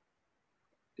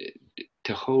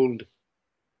 to hold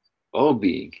all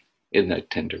being in that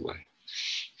tender way.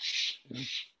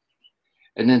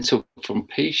 And then so from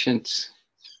patience,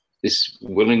 this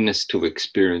willingness to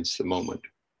experience the moment.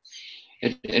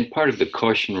 And part of the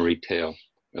cautionary tale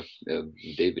of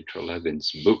David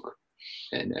Treleaven's book,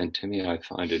 and to me, I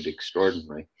find it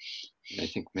extraordinary, and I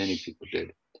think many people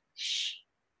did,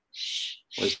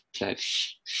 was that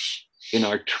in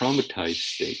our traumatized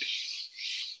state,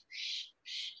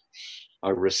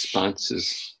 our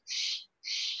responses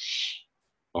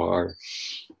are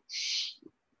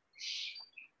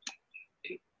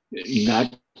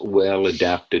not well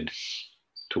adapted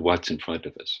to what's in front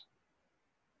of us.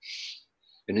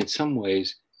 And in some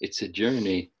ways, it's a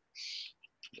journey,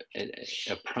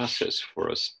 a process for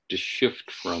us to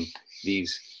shift from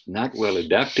these not well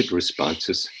adapted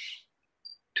responses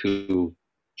to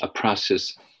a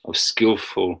process of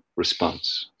skillful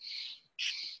response.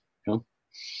 You know?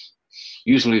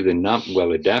 Usually the not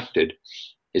well adapted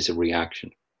is a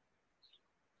reaction.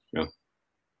 You know?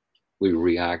 We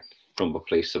react from a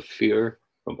place of fear,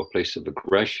 from a place of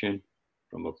aggression,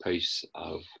 from a place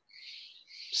of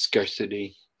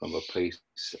scarcity, from a place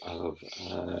of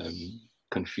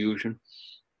confusion.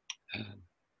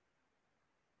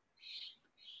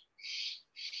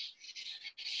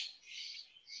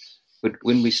 But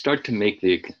when we start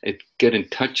to get in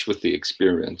touch with the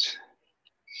experience,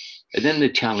 and then the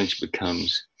challenge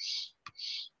becomes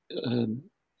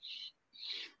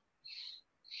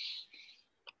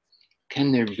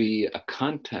can there be a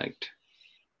contact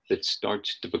that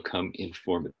starts to become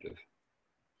informative?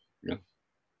 You know,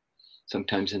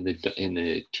 sometimes in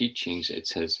the teachings it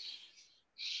says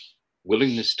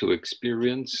willingness to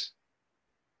experience,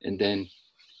 and then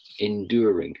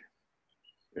enduring,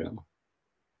 you know,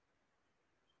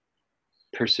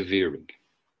 persevering,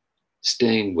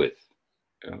 staying with,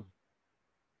 you know.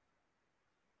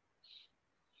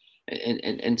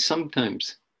 And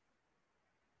sometimes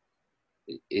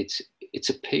it's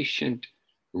a patient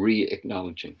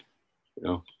re-acknowledging, you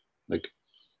know, like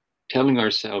telling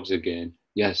ourselves again,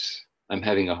 yes, I'm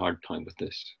having a hard time with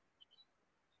this.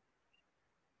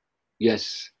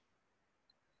 Yes,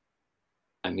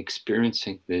 I'm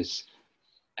experiencing this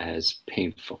as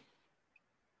painful.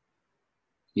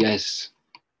 Yes,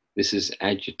 this is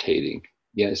agitating.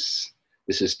 Yes,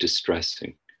 this is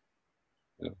distressing.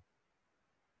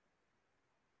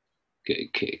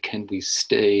 Can we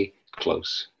stay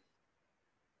close?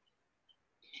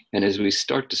 And as we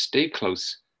start to stay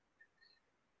close,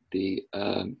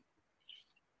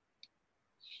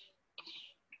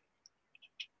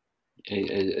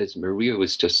 as Maria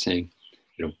was just saying,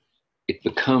 you know,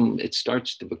 it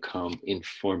starts to become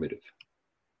informative.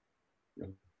 You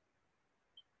know?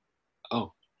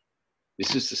 Oh,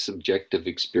 this is the subjective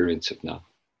experience of now.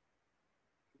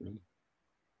 You know?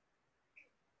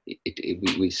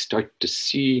 We start to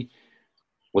see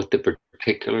what the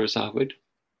particulars of it,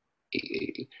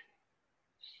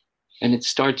 and it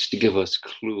starts to give us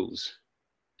clues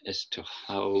as to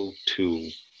how to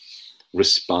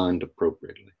respond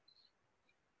appropriately.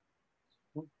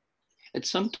 And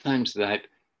sometimes that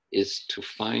is to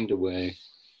find a way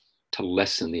to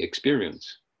lessen the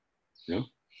experience. You know?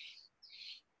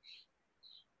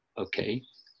 Okay,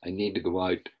 I need to go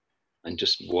out and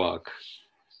just walk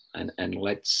and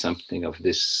let something of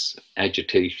this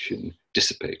agitation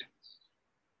dissipate.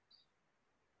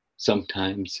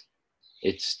 Sometimes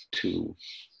it's to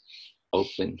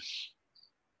open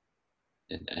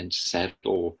and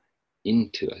settle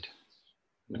into it.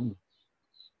 You know?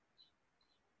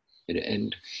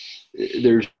 And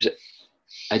there's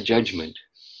a judgment,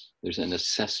 there's an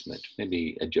assessment,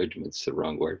 maybe a judgment's the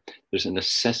wrong word. There's an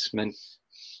assessment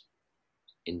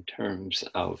in terms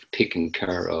of taking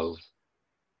care of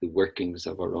the workings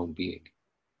of our own being.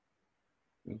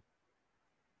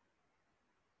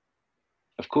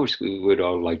 Of course, we would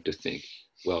all like to think,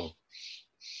 well,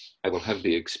 I will have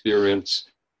the experience,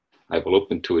 I will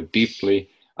open to it deeply,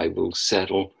 I will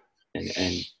settle and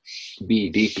be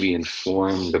deeply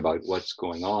informed about what's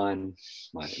going on,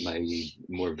 my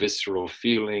more visceral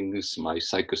feelings, my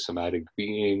psychosomatic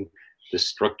being, the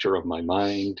structure of my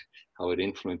mind, how it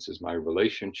influences my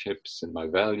relationships and my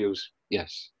values.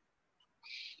 Yes.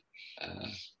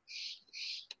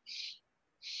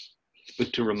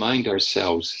 But to remind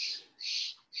ourselves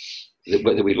that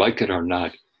whether we like it or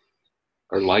not,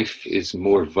 our life is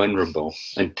more vulnerable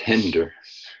and tender,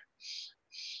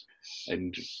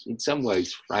 and in some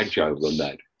ways fragile than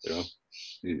that. You know,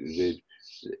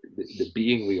 the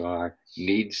being we are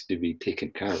needs to be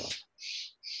taken care of.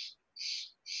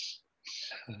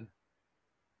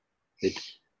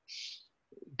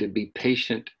 To be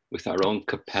patient with our own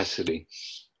capacity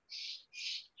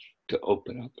to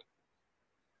open up.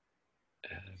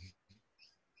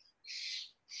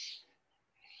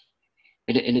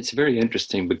 And it's very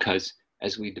interesting because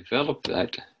as we develop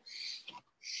that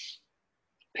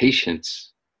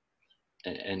patience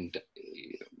and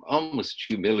almost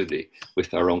humility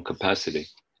with our own capacity,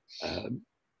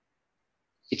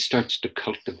 it starts to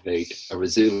cultivate a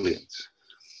resilience.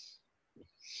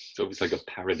 It's always like a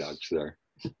paradox there.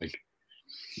 Like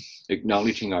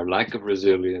acknowledging our lack of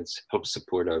resilience helps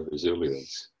support our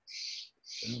resilience.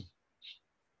 Yeah.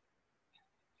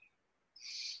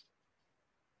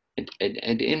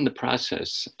 And in the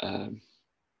process of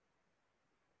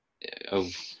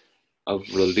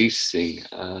releasing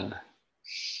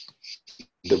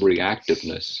the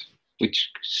reactiveness,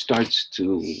 which starts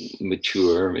to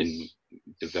mature and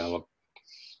develop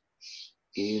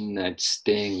in that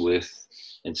staying with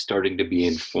and starting to be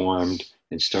informed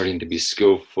and starting to be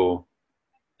skillful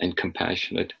and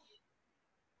compassionate,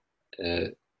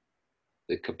 the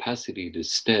capacity to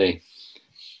stay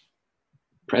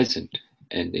present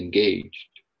and engaged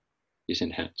is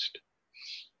enhanced.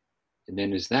 And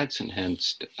then as that's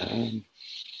enhanced,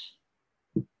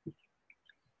 we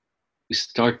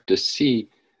start to see,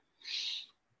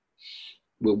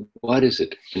 well, what is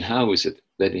it and how is it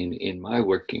that in my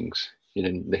workings,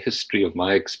 in the history of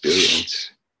my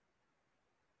experience,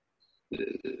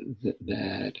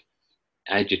 that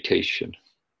agitation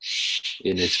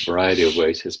in its variety of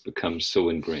ways has become so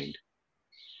ingrained.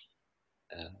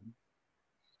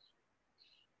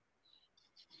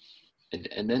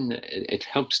 And then it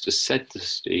helps to set the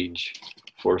stage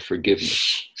for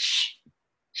forgiveness.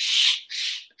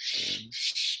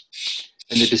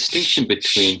 And the distinction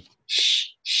between,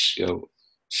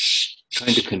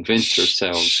 trying to convince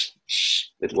ourselves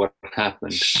that what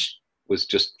happened was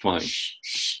just fine.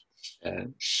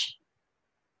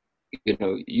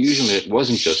 Usually it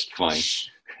wasn't just fine.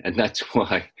 And that's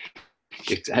why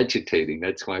it's agitating.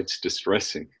 That's why it's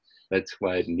distressing. That's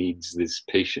why it needs this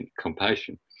patient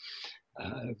compassion.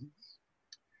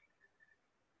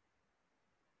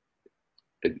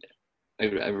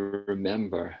 I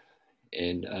remember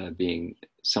being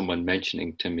someone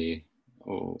mentioning to me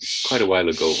quite a while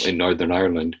ago in Northern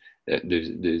Ireland that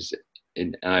there's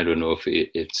and I don't know if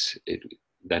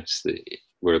that's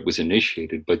where it was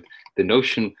initiated, but the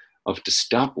notion of to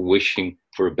stop wishing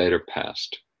for a better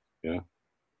past. Yeah,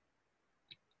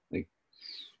 like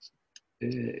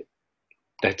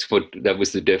that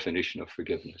was the definition of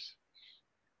forgiveness.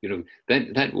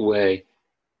 That way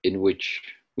in which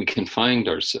we can find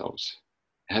ourselves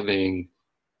having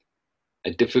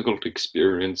a difficult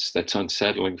experience that's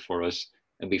unsettling for us,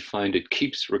 and we find it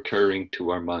keeps recurring to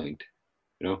our mind.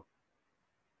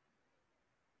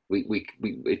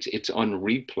 It's on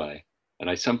replay, and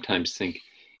I sometimes think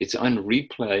it's on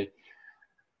replay.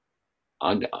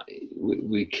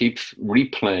 We keep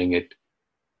replaying it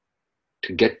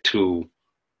to get to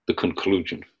the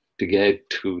conclusion, to get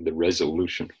to the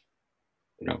resolution,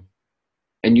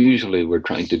 and usually we're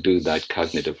trying to do that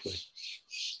cognitively,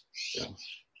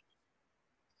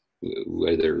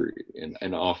 whether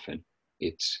and often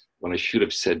it's, well, I should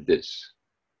have said this,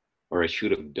 or I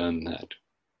should have done that,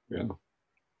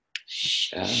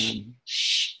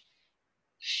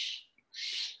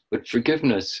 but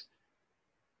forgiveness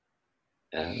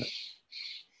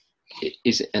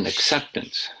is an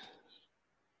acceptance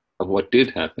of what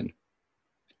did happen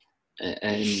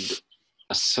and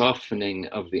a softening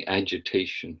of the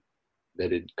agitation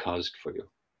that it caused for you.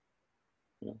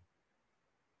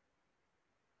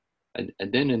 And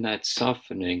then in that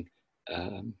softening,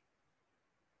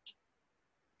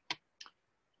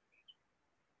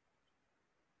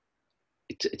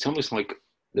 it's almost like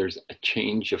there's a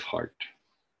change of heart.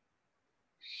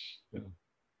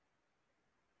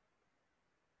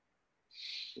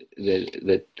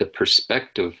 That the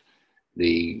perspective,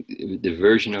 the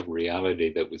version of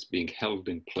reality that was being held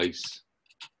in place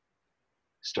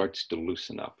starts to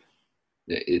loosen up.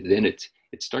 Then it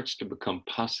starts to become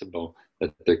possible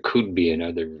that there could be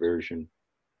another version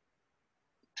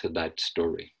to that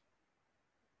story.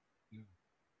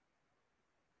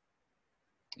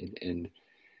 And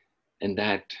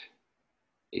that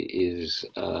is,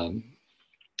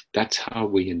 that's how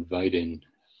we invite in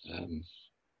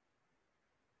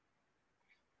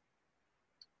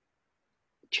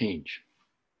change.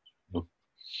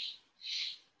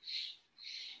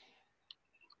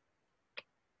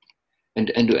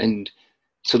 And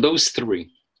so those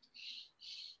three,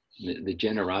 the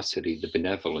generosity, the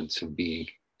benevolence of being,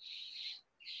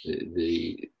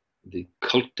 the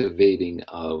cultivating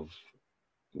of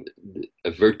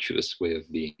a virtuous way of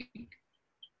being,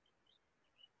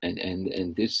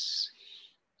 and this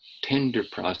tender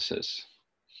process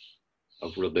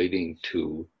of relating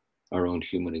to our own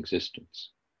human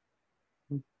existence.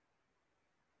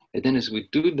 And then as we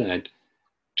do that,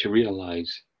 to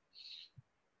realize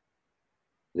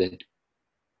that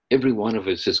every one of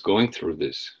us is going through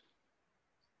this.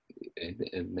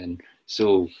 And then,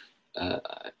 so I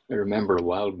remember a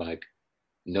while back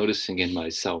noticing in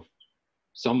myself,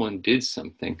 someone did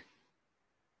something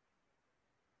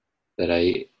that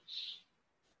I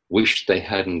wished they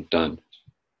hadn't done.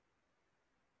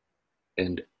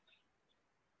 And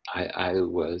I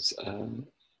was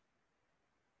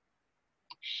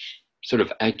sort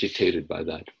of agitated by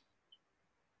that.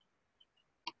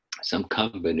 Some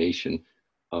combination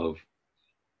of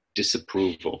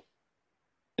disapproval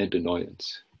and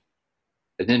annoyance.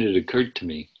 And then it occurred to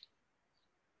me,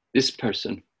 this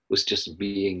person was just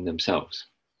being themselves.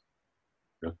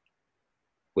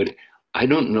 But I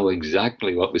don't know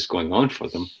exactly what was going on for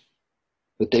them,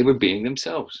 but they were being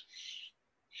themselves.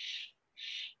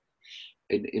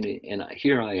 And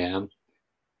here I am,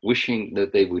 wishing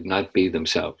that they would not be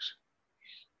themselves.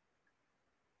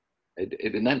 And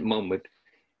in that moment,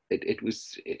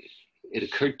 it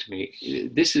occurred to me,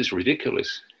 this is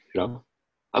ridiculous,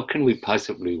 How can we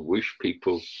possibly wish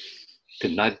people to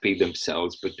not be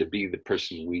themselves, but to be the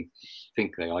person we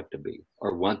think they ought to be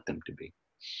or want them to be?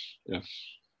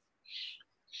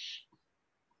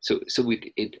 So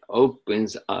it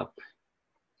opens up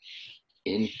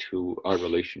into our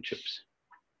relationships.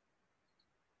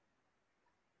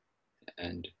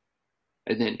 And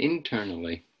then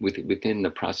internally, within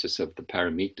the process of the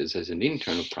paramitas as an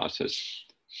internal process,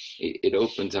 it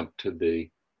opens up to the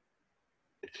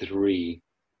three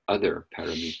other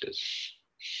paramitas,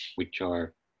 which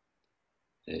are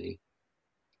a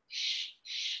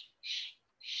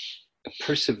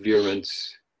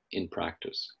perseverance in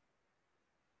practice.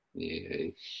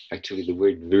 Actually, the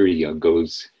word virya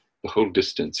goes the whole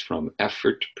distance from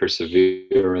effort,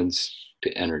 perseverance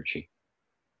to energy.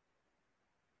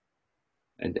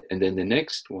 And then the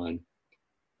next one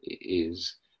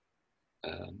is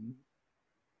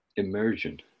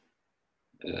immersion,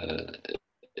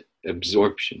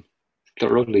 absorption,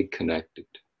 thoroughly connected,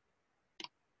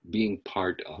 being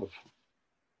part of,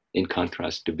 in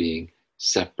contrast to being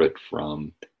separate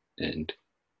from and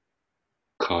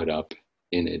caught up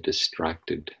in a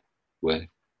distracted way.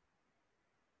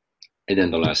 And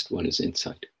then the last one is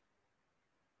insight.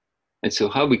 And so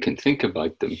how we can think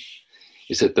about them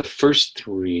is that the first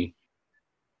three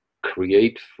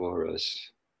create for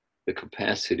us the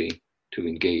capacity to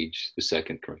engage the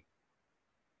second three.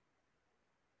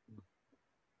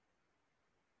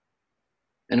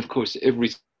 And of course,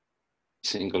 every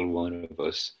single one of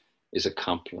us is a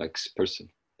complex person.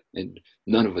 And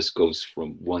none of us goes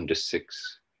from 1 to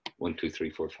 6, 1, 2, 3,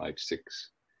 4, 5, 6.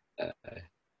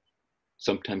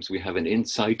 Sometimes we have an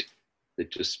insight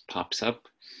that just pops up,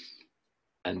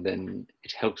 and then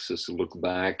it helps us look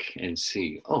back and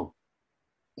see, oh,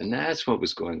 and that's what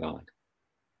was going on.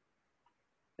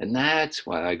 And that's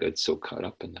why I got so caught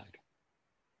up in that.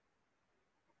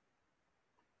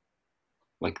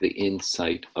 Like the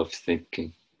insight of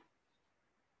thinking,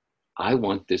 I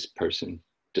want this person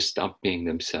to stop being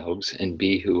themselves and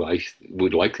be who I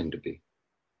would like them to be.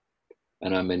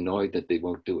 And I'm annoyed that they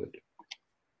won't do it.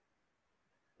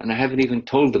 And I haven't even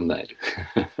told them that.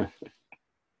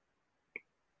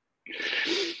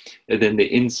 And then the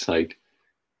insight,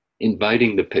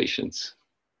 inviting the patience,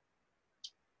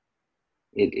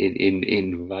 in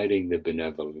inviting the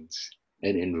benevolence,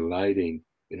 and inviting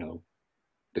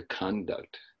the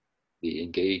conduct, the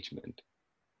engagement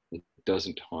that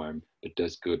doesn't harm but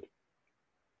does good.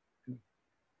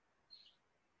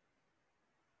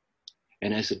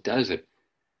 And as it does it,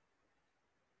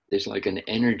 there's like an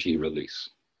energy release,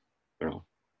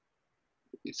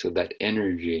 So that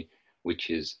energy, which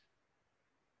is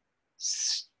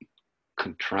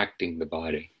contracting the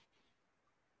body,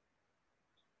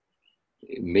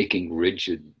 making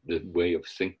rigid the way of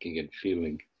thinking and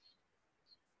feeling,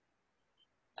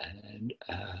 and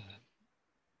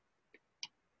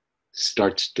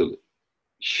starts to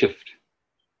shift.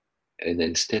 And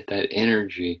instead that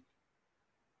energy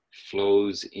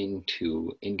flows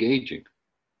into engaging,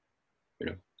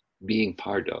 being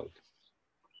part of,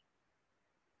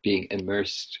 being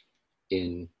immersed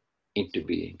into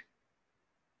being.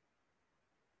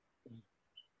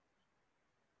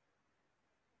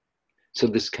 So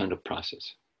this kind of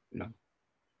process,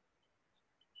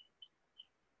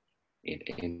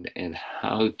 and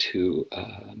how to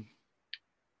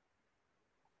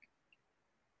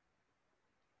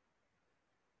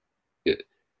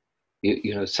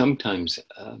sometimes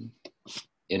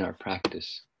in our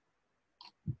practice,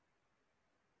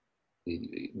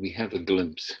 we have a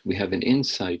glimpse, we have an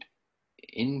insight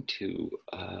into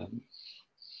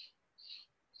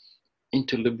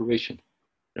liberation,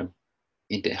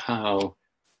 into how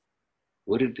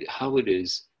it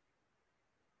is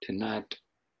to not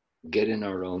get in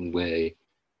our own way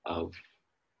of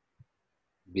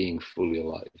being fully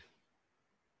alive,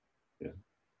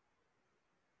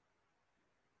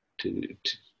 to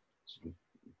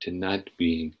not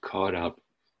being caught up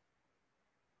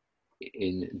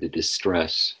in the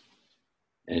distress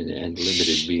and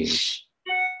limited being.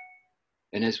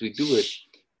 And as we do it,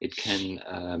 it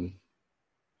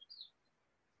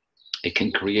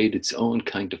can create its own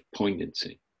kind of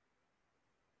poignancy.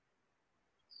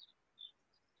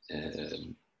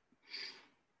 And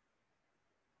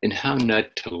how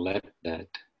not to let that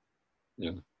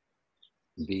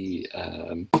be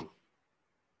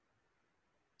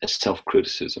a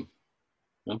self-criticism.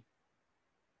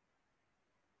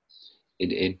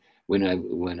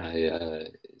 When I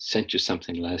sent you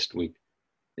something last week,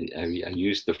 I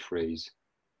used the phrase,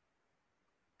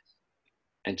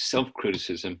 and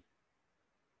self-criticism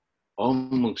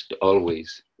almost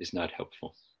always is not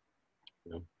helpful.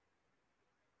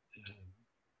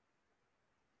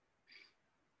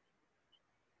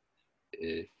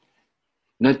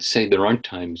 Not to say there aren't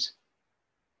times.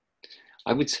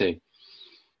 I would say,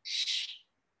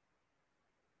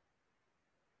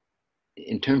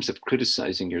 in terms of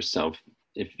criticizing yourself,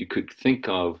 if you could think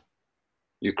of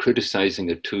you're criticizing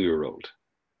a 2-year-old,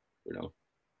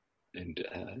 and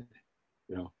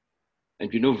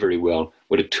and you know very well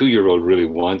what a 2-year-old really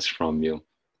wants from you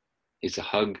is a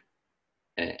hug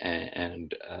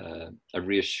and a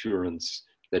reassurance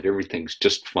that everything's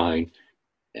just fine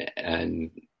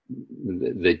and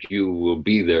that you will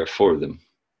be there for them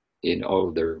in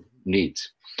all their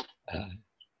needs.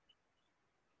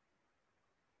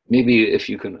 Maybe if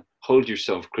you can hold your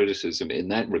self-criticism in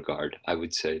that regard, I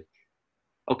would say,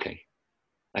 okay,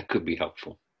 that could be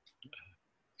helpful.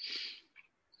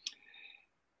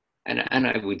 And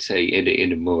I would say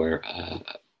in a more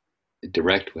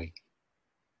direct way,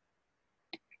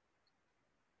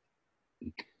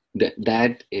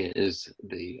 that is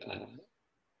the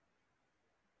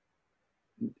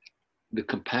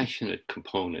compassionate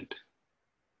component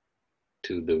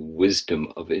to the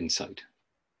wisdom of insight.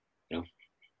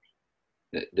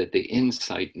 That the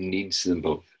insight needs them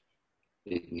both.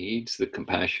 It needs the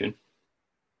compassion,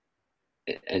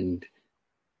 and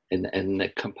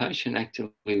that compassion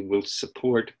actually will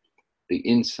support the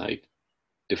insight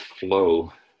to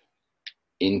flow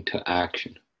into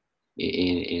action,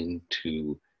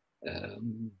 into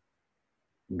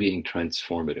being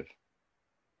transformative.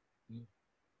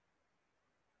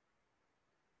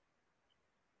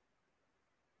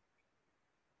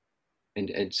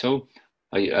 And so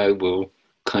I will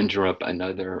conjure up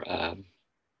another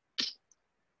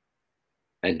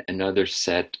another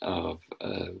set of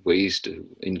ways to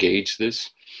engage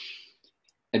this.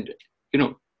 And,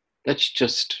 that's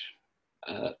just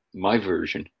my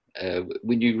version.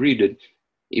 When you read it,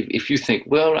 if you think,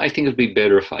 well, I think it'd be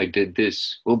better if I did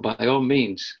this, well, by all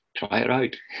means, try it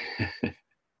out.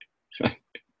 Right?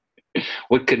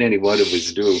 What can any one of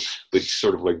us do but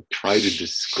sort of like try to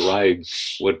describe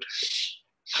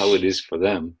how it is for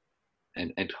them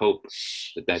and hope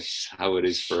that that's how it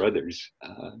is for others.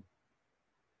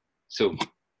 So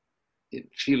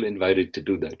feel invited to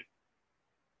do that.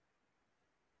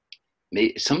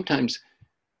 Sometimes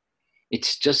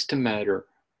it's just a matter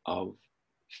of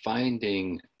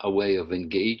finding a way of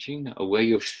engaging, a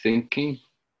way of thinking,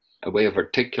 a way of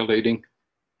articulating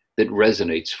that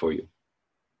resonates for you.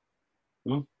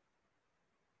 Hmm?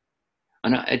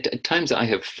 And at times I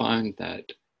have found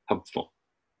that helpful.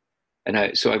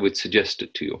 And so I would suggest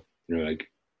it to you. You know, like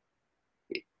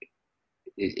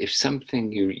if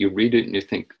something you read it and you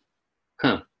think,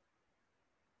 huh,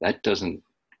 that doesn't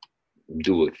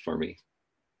do it for me.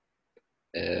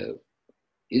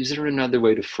 Is there another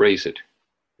way to phrase it?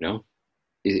 You know,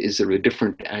 is there a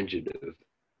different adjective?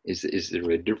 Is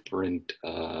there a different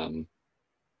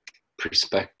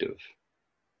perspective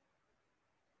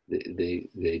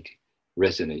that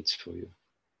resonates for you?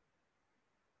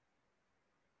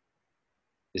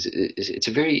 It's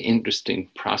a very interesting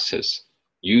process,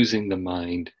 using the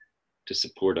mind to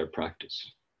support our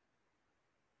practice.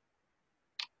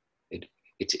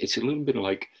 It's a little bit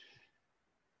like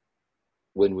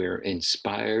when we're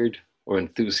inspired or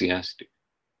enthusiastic.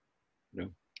 You know,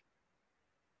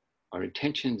 our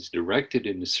attention is directed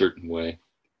in a certain way,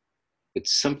 but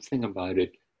something about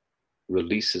it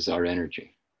releases our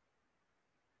energy.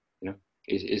 You know,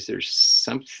 is there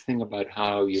something about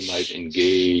how you might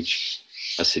engage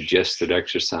a suggested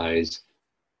exercise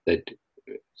that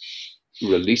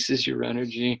releases your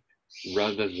energy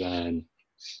rather than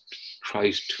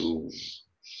tries to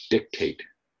dictate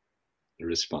the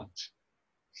response?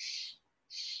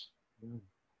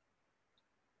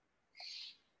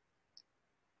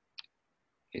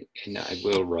 And I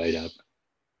will write up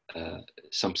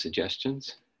some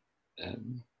suggestions.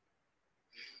 And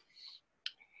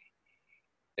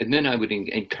then I would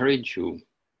encourage you,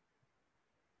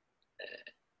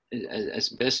 as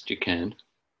best you can,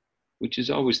 which is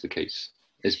always the case,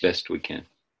 as best we can,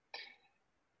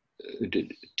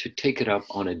 to take it up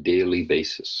on a daily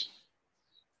basis.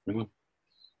 You know?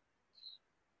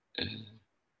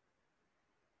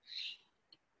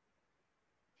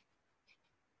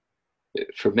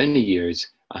 For many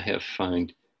years, I have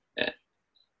found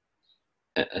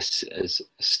a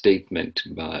statement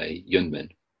by Yunmen,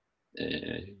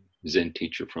 a Zen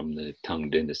teacher from the Tang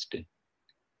Dynasty.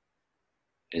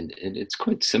 And it's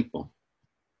quite simple.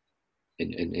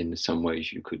 In some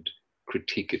ways, you could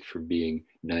critique it for being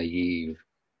naive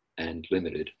and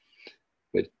limited,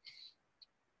 but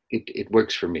it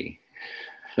works for me.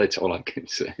 That's all I can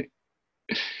say.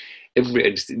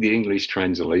 The English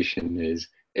translation is,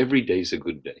 every day is a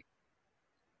good day.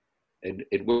 And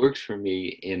it works for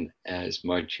me in as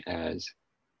much as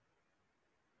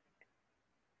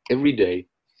every day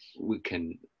we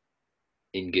can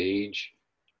engage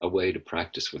a way to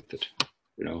practice with it.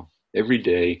 You know, every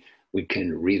day we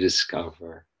can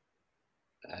rediscover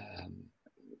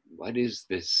what is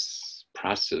this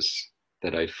process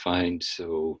that I find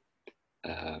so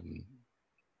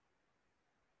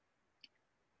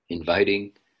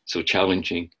inviting, so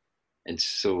challenging, and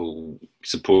so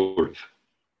supportive,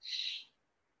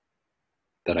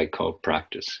 that I call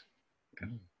practice.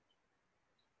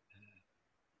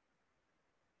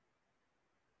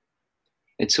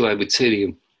 And so I would say to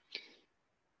you,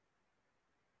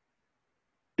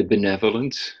 the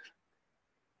benevolence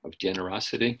of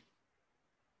generosity,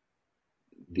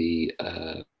 the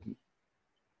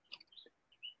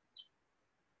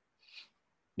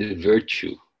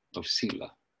virtue of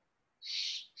sila,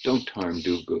 don't harm,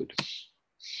 do good.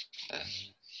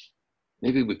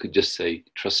 Maybe we could just say,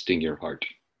 trusting your heart.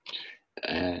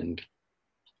 And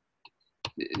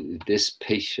this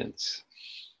patience,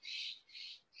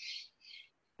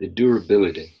 the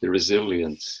durability, the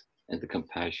resilience, and the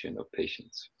compassion of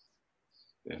patience.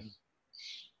 Yeah.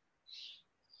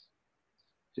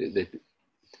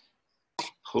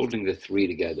 Holding the three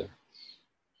together,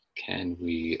 can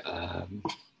we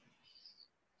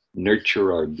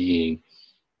nurture our being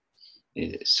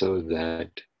so that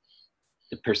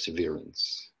the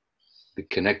perseverance, the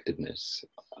connectedness,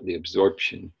 the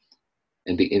absorption,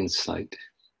 and the insight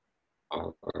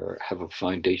have a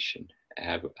foundation,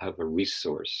 have a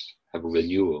resource, have a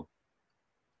renewal.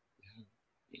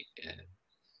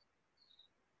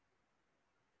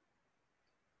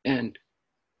 And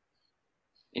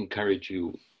encourage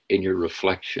you in your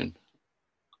reflection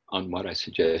on what I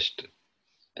suggest.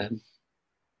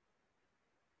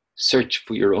 Search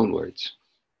for your own words.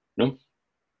 No?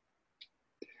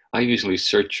 I usually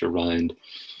search around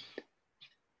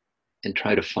and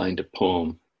try to find a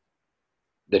poem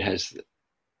that has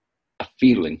a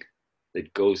feeling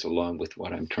that goes along with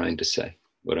what I'm trying to say,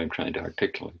 what I'm trying to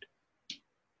articulate.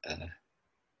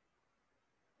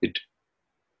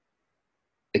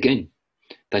 Again,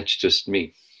 that's just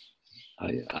me.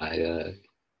 I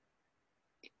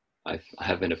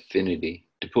have an affinity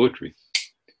to poetry.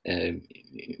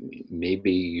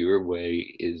 maybe your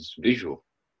way is visual.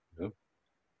 You know?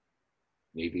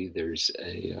 Maybe there's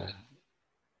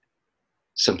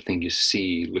something you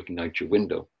see looking out your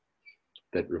window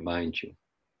that reminds you,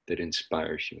 that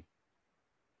inspires you,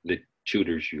 that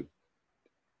tutors you.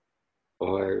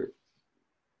 Or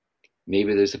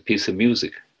maybe there's a piece of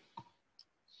music,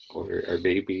 or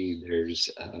maybe there's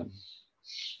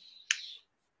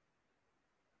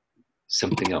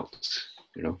something else,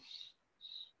 you know.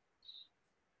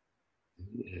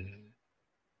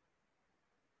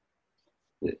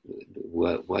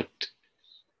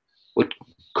 What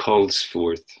calls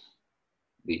forth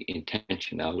the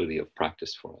intentionality of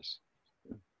practice for us?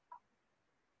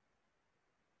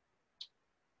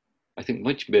 I think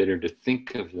much better to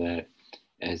think of that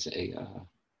as a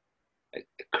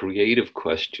creative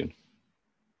question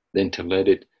than to let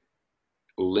it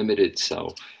limit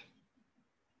itself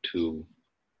to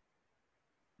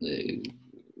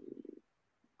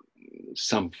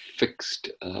some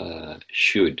fixed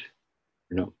should,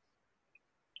 you know.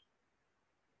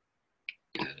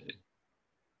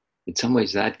 In some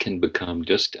ways, that can become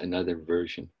just another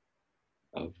version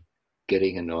of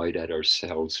getting annoyed at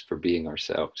ourselves for being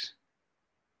ourselves.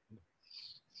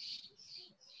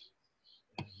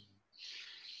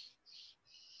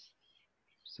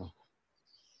 So,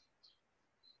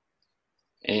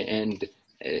 and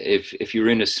if you're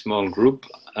in a small group,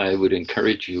 I would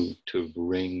encourage you to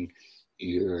bring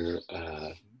your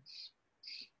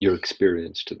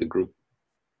experience to the group.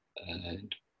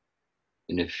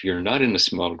 And if you're not in a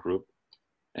small group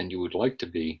and you would like to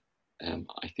be,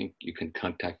 I think you can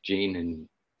contact Jean and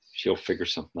she'll figure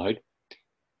something out.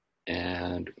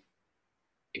 And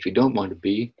if you don't want to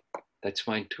be, that's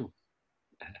fine too.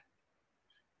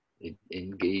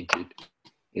 Engage it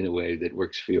in a way that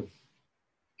works for you.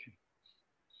 Okay.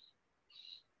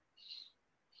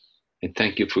 And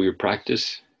thank you for your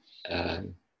practice.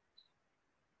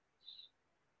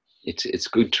 It's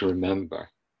good to remember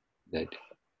that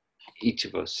each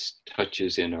of us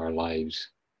touches in our lives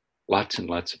lots and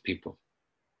lots of people.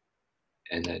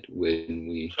 And that when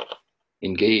we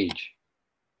engage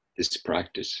this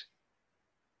practice,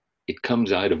 it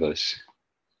comes out of us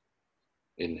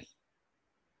in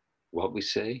what we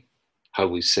say, how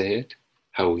we say it,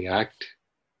 how we act,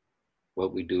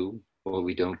 what we do, what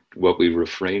we don't, what we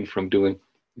refrain from doing.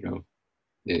 You know,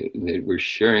 that we're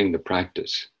sharing the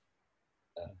practice.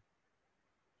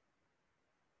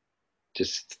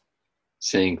 Just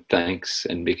saying thanks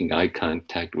and making eye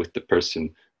contact with the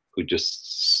person who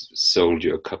just sold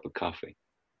you a cup of coffee.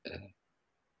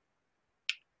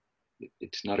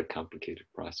 It's not a complicated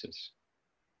process.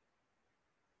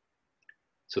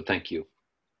 So thank you,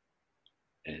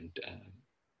 and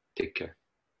take care.